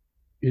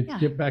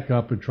 get back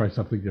up and try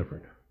something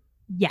different.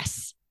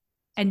 Yes.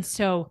 And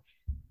so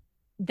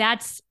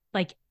that's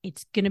like,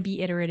 it's going to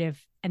be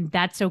iterative, and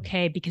that's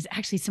okay, because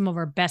actually some of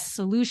our best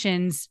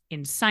solutions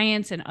in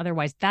science and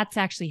otherwise, that's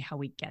actually how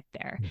we get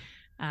there.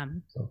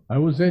 So I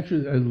was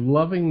interested, I was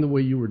loving the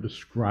way you were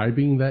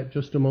describing that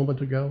just a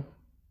moment ago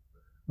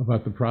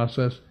about the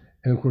process.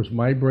 And of course,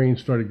 my brain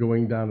started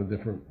going down a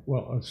different,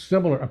 well,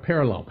 a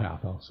parallel path,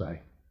 I'll say,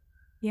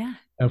 Yeah.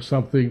 of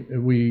something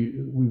we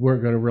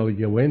weren't going to really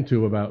go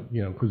into about,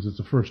 you know, because it's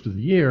the first of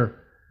the year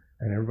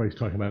and everybody's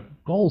talking about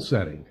goal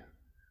setting.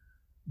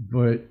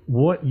 But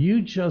what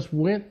you just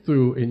went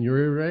through in your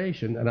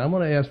iteration, and I'm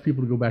going to ask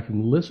people to go back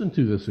and listen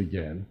to this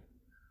again,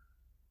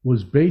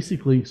 was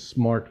basically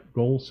smart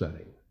goal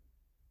setting.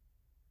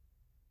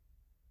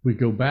 We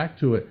go back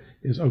to it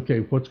is, okay,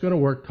 what's going to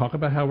work? Talk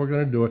about how we're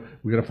going to do it.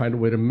 We're going to find a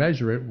way to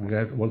measure it.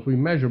 Once we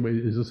measure,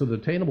 is this an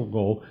attainable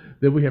goal?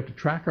 Then we have to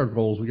track our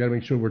goals. We got to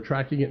make sure we're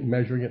tracking it and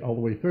measuring it all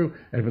the way through.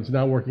 And if it's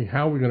not working,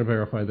 how are we going to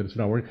verify that it's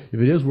not working? If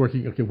it is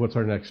working, okay, what's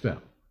our next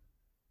step?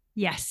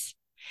 Yes.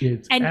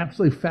 It's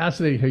absolutely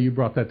fascinating how you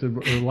brought that to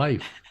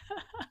life.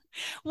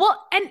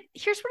 Well, and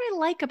here's what I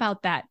like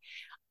about that.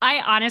 I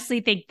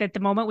honestly think that the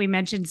moment we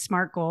mentioned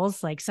SMART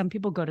goals, like some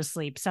people go to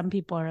sleep, some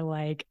people are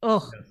like,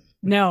 oh, yes.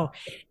 No.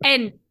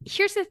 And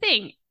here's the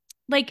thing,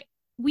 like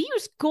we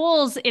use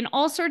goals in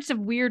all sorts of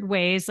weird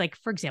ways. Like,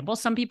 for example,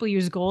 some people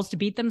use goals to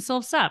beat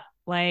themselves up.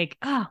 Like,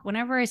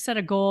 whenever I set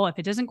a goal, if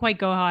it doesn't quite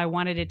go how I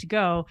wanted it to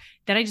go,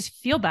 then I just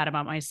feel bad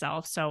about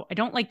myself. So I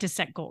don't like to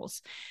set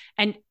goals.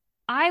 And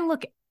I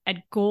look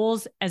at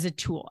goals as a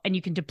tool, and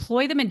you can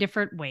deploy them in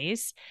different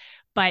ways.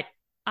 But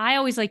I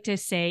always like to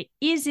say,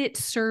 is it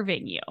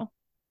serving you?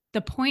 The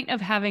point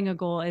of having a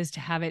goal is to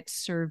have it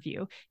serve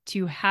you,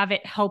 to have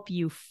it help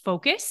you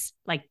focus,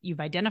 like you've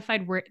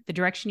identified where the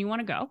direction you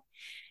want to go,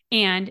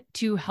 and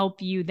to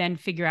help you then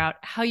figure out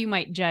how you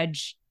might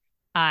judge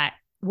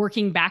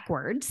working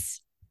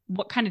backwards,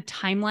 what kind of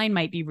timeline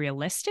might be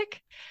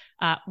realistic,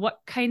 what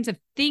kinds of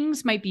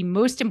things might be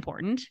most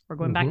important. We're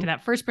going back to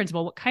that first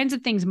principle. What kinds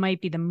of things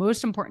might be the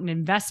most important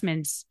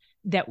investments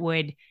that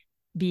would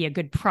be a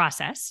good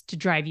process to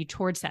drive you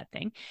towards that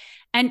thing?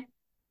 And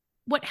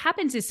what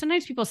happens is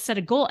sometimes people set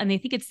a goal and they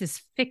think it's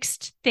this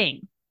fixed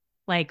thing.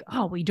 Like,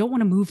 oh, well, you don't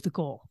want to move the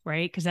goal,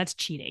 right? Because that's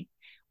cheating.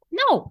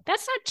 No,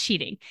 that's not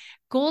cheating.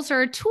 Goals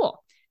are a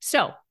tool.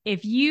 So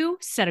if you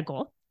set a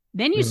goal,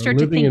 then you start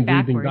to think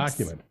backwards.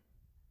 Document.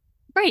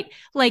 Right.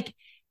 Like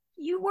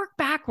you work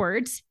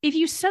backwards. If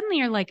you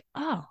suddenly are like,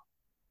 oh,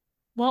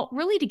 well,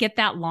 really to get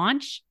that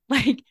launch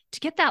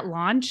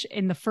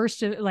in the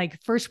first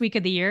week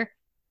of the year,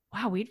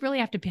 wow, we'd really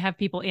have to have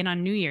people in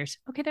on New Year's.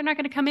 Okay, they're not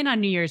going to come in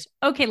on New Year's.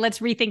 Okay, let's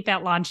rethink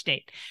that launch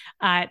date.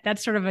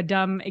 That's sort of a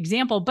dumb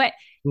example, but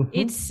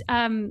it's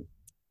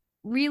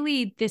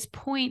really this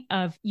point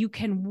of you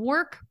can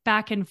work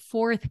back and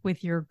forth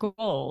with your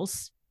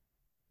goals.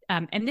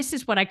 And this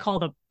is what I call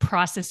the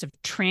process of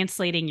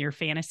translating your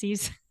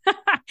fantasies,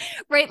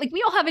 right? Like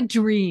we all have a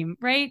dream,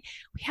 right?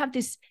 We have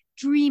this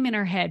dream in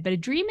our head, but a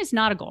dream is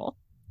not a goal.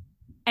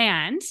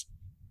 And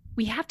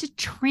we have to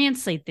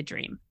translate the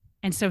dream.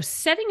 And so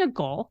setting a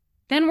goal,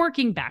 then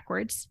working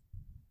backwards,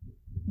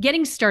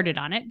 getting started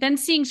on it, then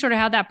seeing sort of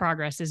how that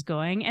progress is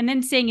going, and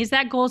then saying, is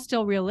that goal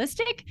still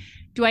realistic?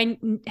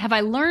 Have I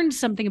learned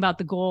something about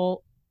the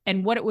goal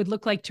and what it would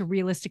look like to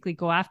realistically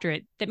go after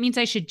it? That means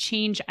I should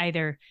change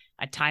either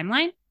a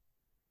timeline,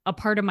 a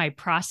part of my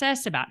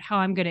process about how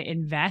I'm going to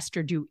invest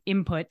or do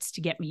inputs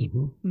to get me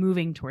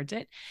moving towards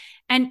it.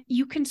 And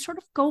you can sort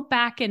of go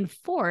back and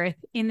forth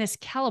in this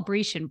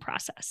calibration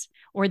process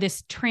or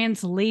this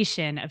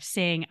translation of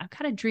saying, I've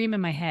got a dream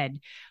in my head,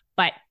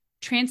 but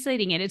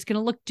translating it, it's going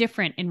to look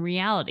different in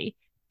reality.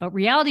 But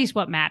reality is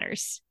what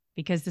matters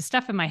because the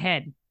stuff in my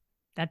head,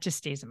 that just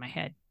stays in my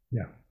head.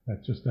 Yeah,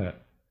 that's just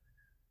that.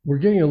 We're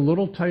getting a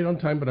little tight on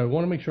time, but I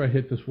want to make sure I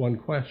hit this one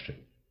question.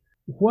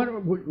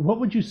 What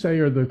would you say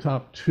are the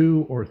top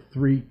 2 or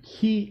 3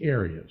 key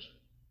areas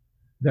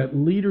that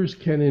leaders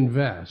can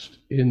invest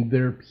in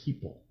their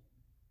people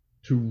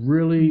to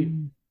really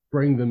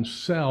bring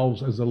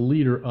themselves as a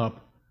leader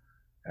up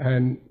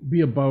and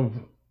be above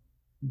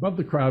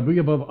the crowd, be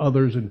above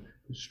others, and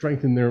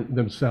strengthen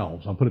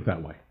themselves? I'll put it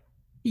that way.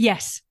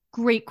 Yes,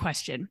 great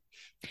question.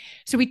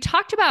 So we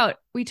talked about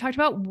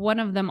one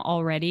of them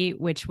already,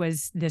 which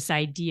was this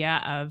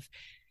idea of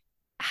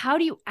how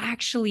do you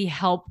actually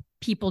help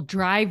people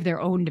drive their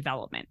own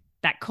development,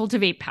 that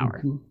cultivate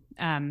power.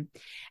 And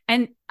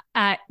then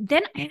I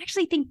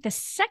actually think the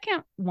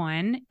second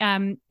one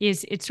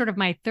it's sort of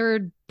my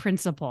third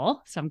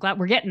principle. So I'm glad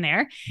we're getting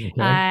there.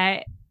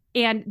 Okay.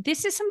 And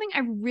this is something I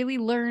really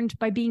learned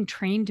by being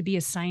trained to be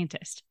a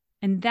scientist.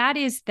 And that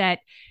is that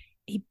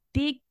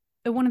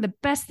one of the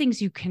best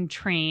things you can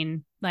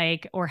train,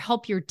 or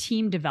help your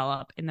team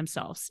develop in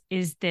themselves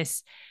is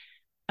this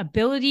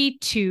ability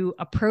to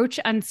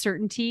approach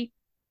uncertainty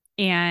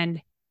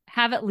and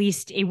have at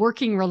least a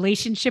working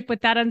relationship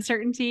with that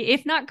uncertainty,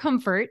 if not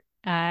comfort,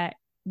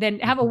 then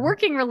have a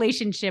working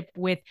relationship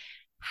with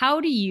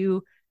how do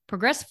you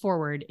progress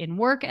forward in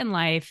work and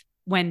life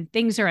when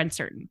things are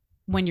uncertain,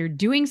 when you're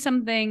doing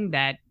something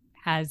that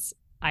has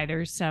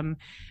either some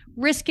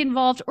risk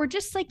involved or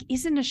just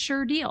isn't a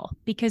sure deal,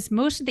 because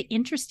most of the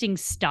interesting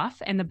stuff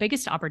and the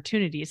biggest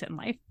opportunities in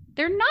life,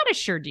 they're not a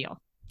sure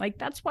deal. Like,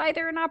 that's why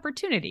they're an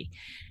opportunity.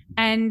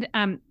 And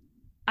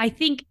I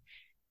think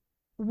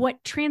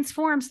what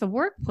transforms the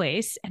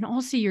workplace and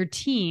also your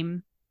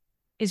team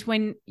is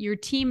when your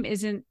team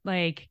isn't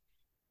like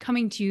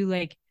coming to you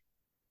like,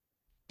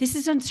 this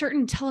is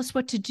uncertain. Tell us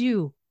what to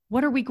do.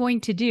 What are we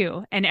going to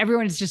do? And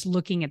everyone is just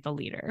looking at the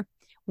leader,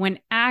 when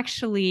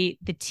actually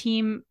the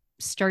team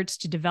starts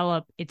to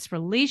develop its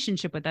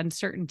relationship with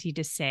uncertainty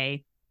to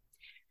say,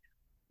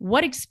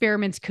 what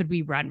experiments could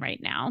we run right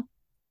now?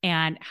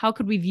 And how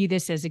could we view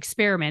this as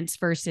experiments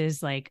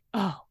versus like,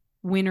 oh,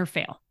 win or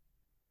fail,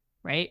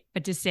 right?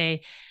 But to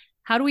say,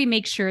 how do we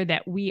make sure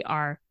that we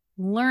are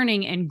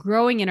learning and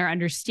growing in our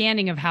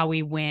understanding of how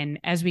we win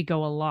as we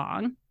go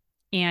along?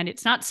 And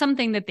it's not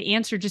something that the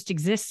answer just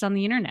exists on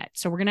the internet.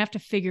 So we're going to have to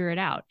figure it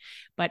out.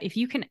 But if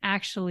you can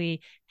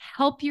actually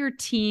help your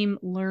team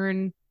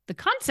learn the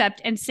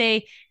concept and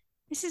say,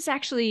 this is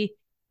actually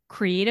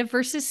creative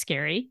versus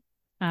scary.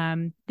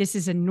 This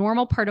is a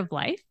normal part of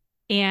life.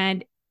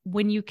 And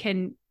when you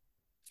can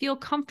feel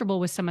comfortable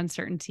with some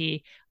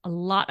uncertainty, a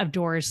lot of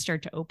doors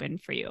start to open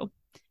for you,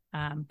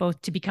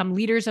 both to become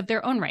leaders of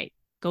their own right,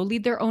 go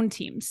lead their own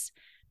teams.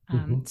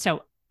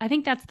 So I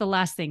think that's the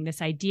last thing,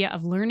 this idea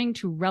of learning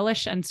to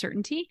relish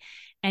uncertainty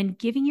and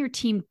giving your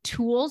team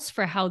tools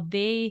for how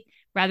they,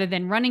 rather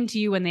than running to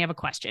you when they have a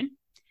question,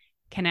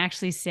 can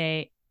actually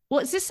say, well,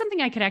 is this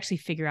something I could actually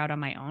figure out on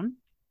my own?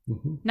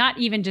 Not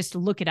even just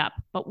look it up,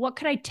 but what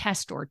could I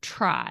test or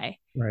try?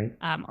 Right.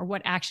 Or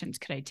what actions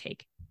could I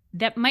take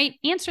that might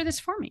answer this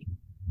for me?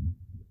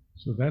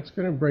 So that's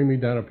going to bring me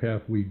down a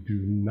path we do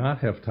not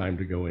have time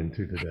to go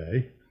into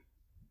today.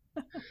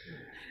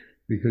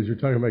 Because you're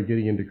talking about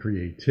getting into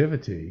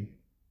creativity,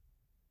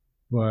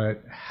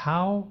 but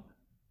how,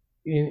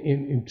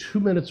 in 2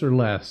 minutes or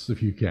less,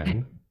 if you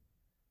can,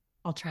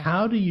 I'll try.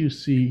 How do you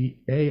see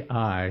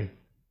AI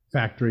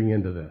factoring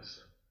into this?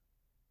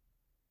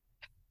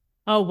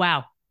 Oh,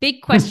 wow.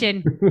 Big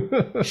question.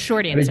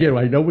 Short answer. And again,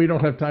 I know we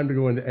don't have time to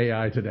go into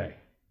AI today.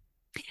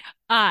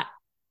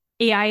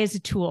 AI is a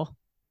tool.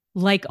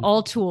 Like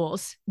all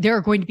tools, there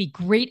are going to be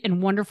great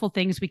and wonderful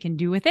things we can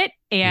do with it.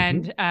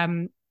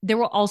 And there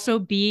will also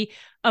be,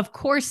 of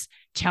course,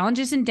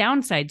 challenges and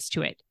downsides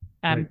to it.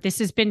 Right. This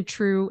has been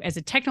true as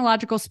a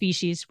technological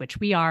species, which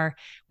we are.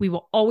 We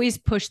will always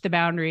push the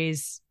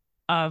boundaries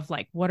of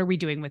like, what are we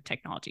doing with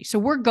technology? So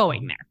we're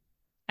going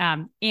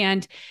there.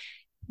 And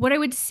what I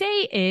would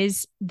say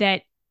is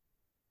that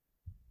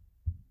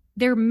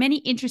there are many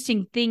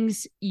interesting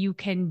things you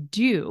can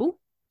do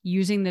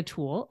using the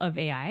tool of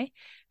AI.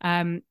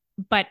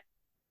 But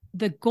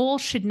the goal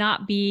should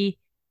not be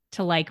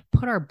to like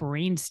put our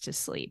brains to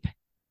sleep.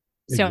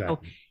 Exactly.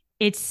 So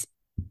it's,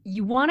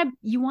 you want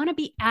to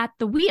be at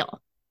the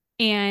wheel.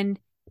 And,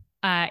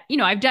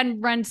 I've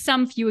run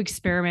some few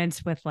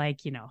experiments with like,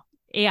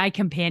 AI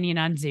companion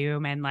on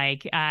Zoom and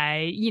like,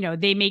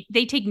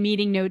 they take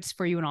meeting notes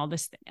for you and all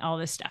this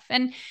stuff.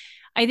 And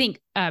I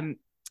think,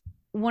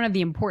 one of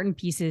the important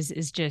pieces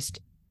is just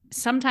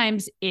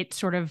sometimes it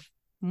sort of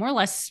more or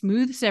less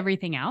smooths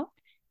everything out.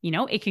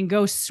 It can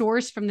go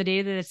source from the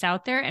data that's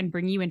out there and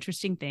bring you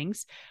interesting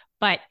things,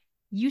 but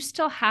you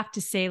still have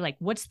to say like,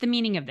 what's the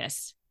meaning of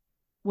this?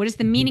 What is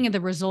the meaning of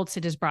the results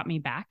it has brought me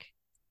back?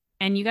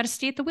 And you got to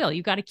stay at the wheel.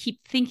 You got to keep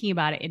thinking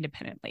about it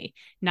independently,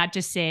 not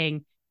just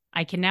saying,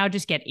 I can now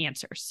just get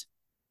answers.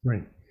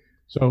 Right.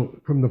 So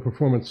from the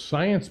performance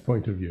science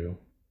point of view,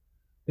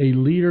 a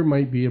leader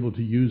might be able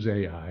to use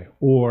AI,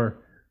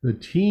 or the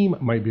team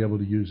might be able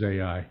to use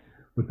AI,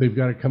 but they've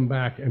got to come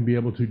back and be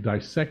able to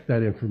dissect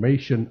that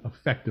information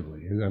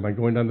effectively. Am I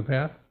going down the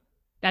path?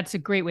 That's a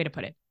great way to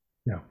put it.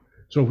 Yeah.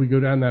 So if we go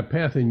down that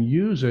path and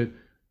use it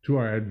to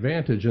our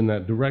advantage in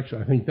that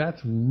direction, I think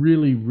that's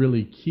really,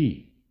 really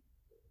key.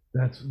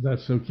 That's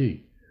so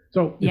key.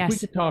 So if we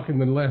could talk in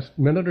the last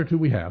minute or two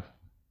we have,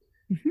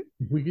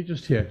 if we could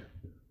just hit,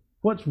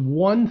 what's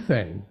one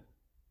thing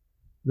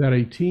that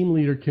a team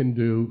leader can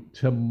do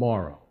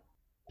tomorrow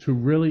to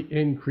really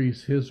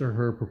increase his or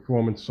her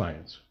performance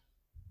science?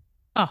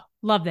 Oh,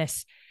 love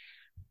this.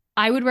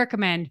 I would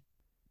recommend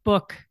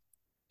book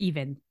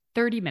even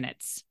 30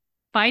 minutes.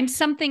 Find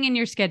something in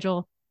your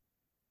schedule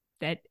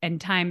and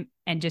time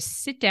and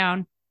just sit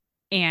down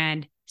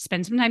and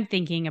spend some time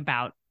thinking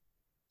about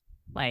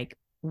like,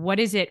 what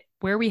is it?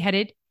 Where are we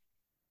headed?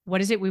 What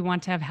is it we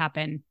want to have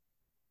happen?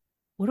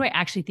 What do I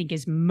actually think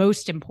is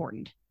most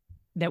important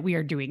that we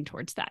are doing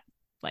towards that?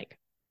 Like,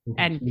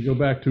 and so we go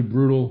back to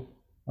brutal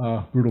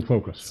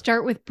focus.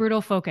 Start with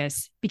brutal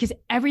focus, because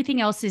everything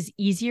else is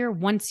easier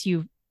once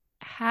you've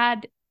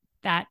had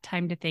that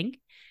time to think.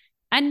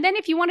 And then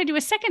if you want to do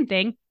a second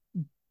thing,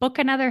 book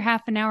another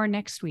half an hour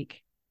next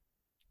week.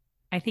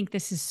 I think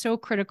this is so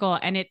critical.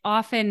 And it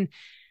often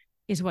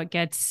is what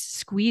gets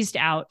squeezed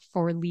out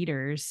for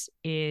leaders,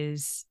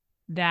 is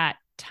that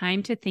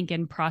time to think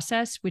and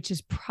process, which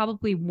is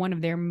probably one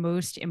of their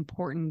most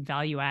important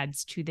value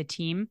adds to the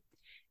team,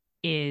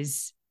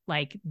 is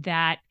like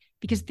that,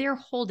 because they're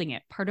holding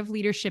it. Part of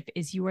leadership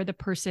is you are the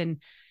person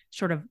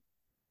sort of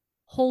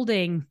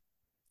holding,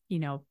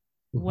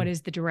 what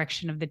is the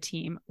direction of the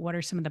team? What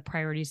are some of the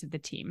priorities of the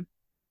team?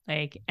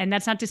 Like, and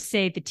that's not to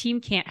say the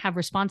team can't have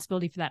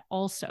responsibility for that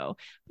also,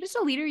 but as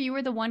a leader, you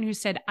were the one who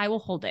said, I will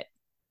hold it.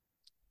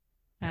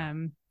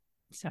 And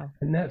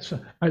that's,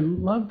 I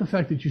love the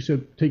fact that you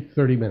said take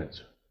 30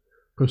 minutes,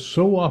 because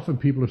so often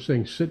people are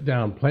saying, sit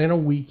down, plan a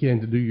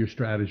weekend to do your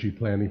strategy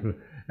planning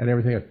and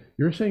everything else.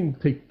 You're saying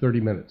take 30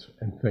 minutes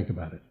and think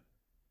about it.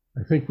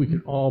 I think we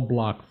can all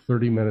block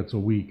 30 minutes a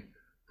week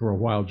for a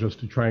while just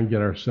to try and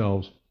get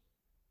ourselves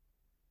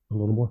a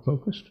little more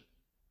focused.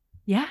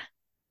 Yeah.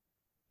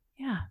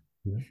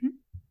 Mm-hmm.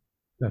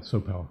 That's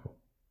so powerful.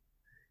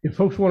 If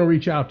folks want to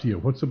reach out to you,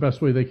 what's the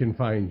best way they can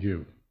find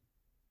you?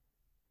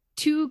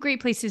 Two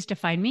great places to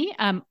find me.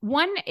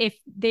 One, if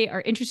they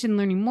are interested in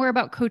learning more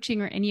about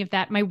coaching or any of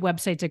that, my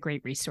website's a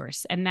great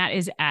resource, and that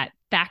is at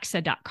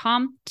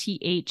thaxa.com,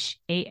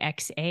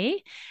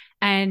 THAXA.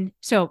 And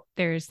so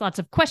there's lots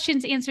of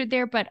questions answered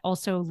there, but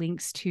also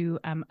links to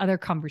other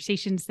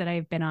conversations that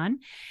I've been on.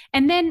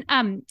 And then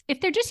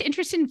if they're just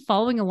interested in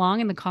following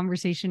along in the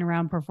conversation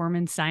around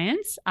performance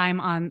science,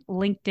 I'm on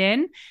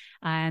LinkedIn,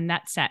 and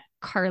that's at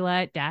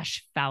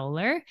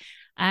Carla-Fowler.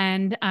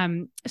 And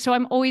so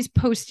I'm always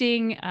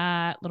posting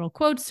little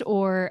quotes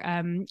or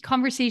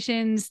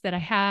conversations that I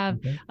have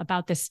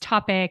about this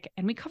topic,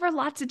 and we cover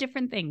lots of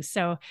different things.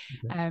 So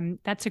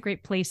that's a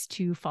great place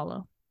to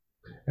follow.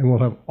 And we'll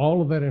have all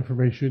of that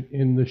information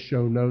in the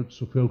show notes,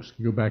 so folks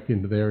can go back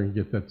into there and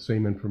get that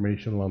same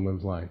information along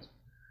those lines.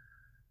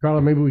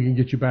 Carla, maybe we can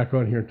get you back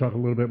on here and talk a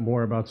little bit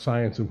more about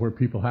science and where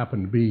people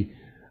happen to be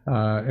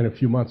in a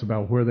few months,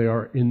 about where they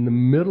are in the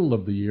middle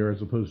of the year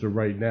as opposed to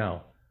right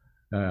now,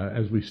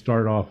 as we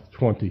start off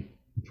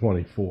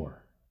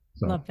 2024.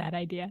 So, love that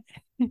idea.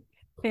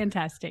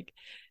 Fantastic.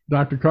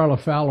 Dr. Carla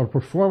Fowler,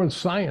 performance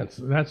science.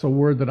 That's a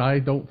word that I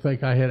don't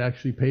think I had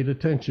actually paid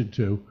attention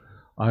to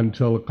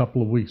until a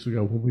couple of weeks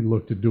ago when we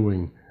looked at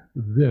doing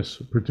this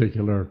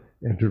particular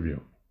interview.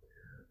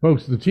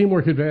 Folks, the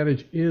Teamwork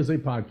Advantage is a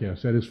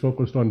podcast that is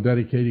focused on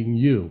dedicating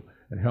you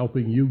and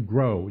helping you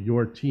grow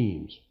your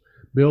teams,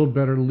 build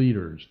better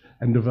leaders,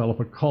 and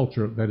develop a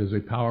culture that is a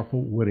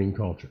powerful winning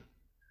culture.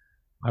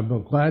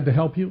 I'm glad to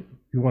help you.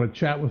 If you want to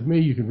chat with me,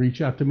 you can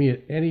reach out to me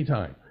at any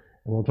time,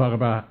 and we'll talk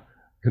about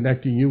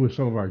connecting you with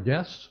some of our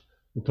guests.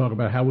 We'll talk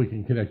about how we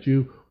can connect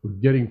you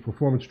with getting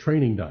performance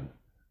training done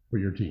for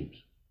your teams.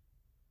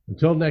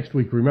 Until next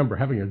week, remember,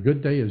 having a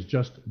good day is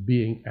just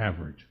being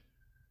average.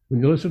 When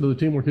you listen to the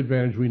Teamwork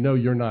Advantage, we know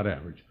you're not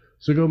average.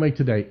 So go make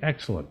today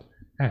excellent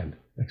and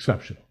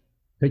exceptional.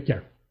 Take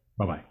care.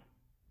 Bye-bye.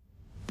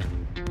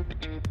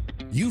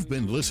 You've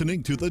been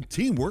listening to the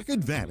Teamwork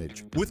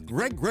Advantage with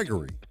Greg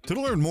Gregory. To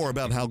learn more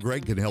about how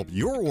Greg can help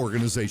your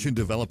organization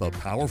develop a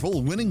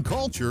powerful winning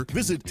culture,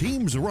 visit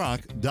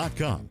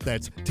teamsrock.com.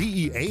 That's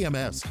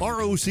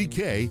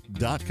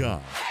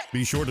TEAMSROCK.com.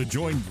 Be sure to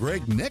join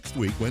Greg next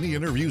week when he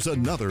interviews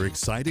another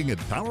exciting and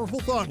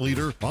powerful thought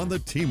leader on the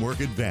Teamwork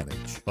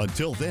Advantage.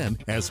 Until then,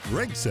 as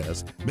Greg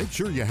says, make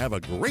sure you have a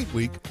great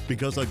week,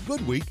 because a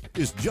good week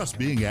is just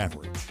being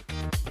average.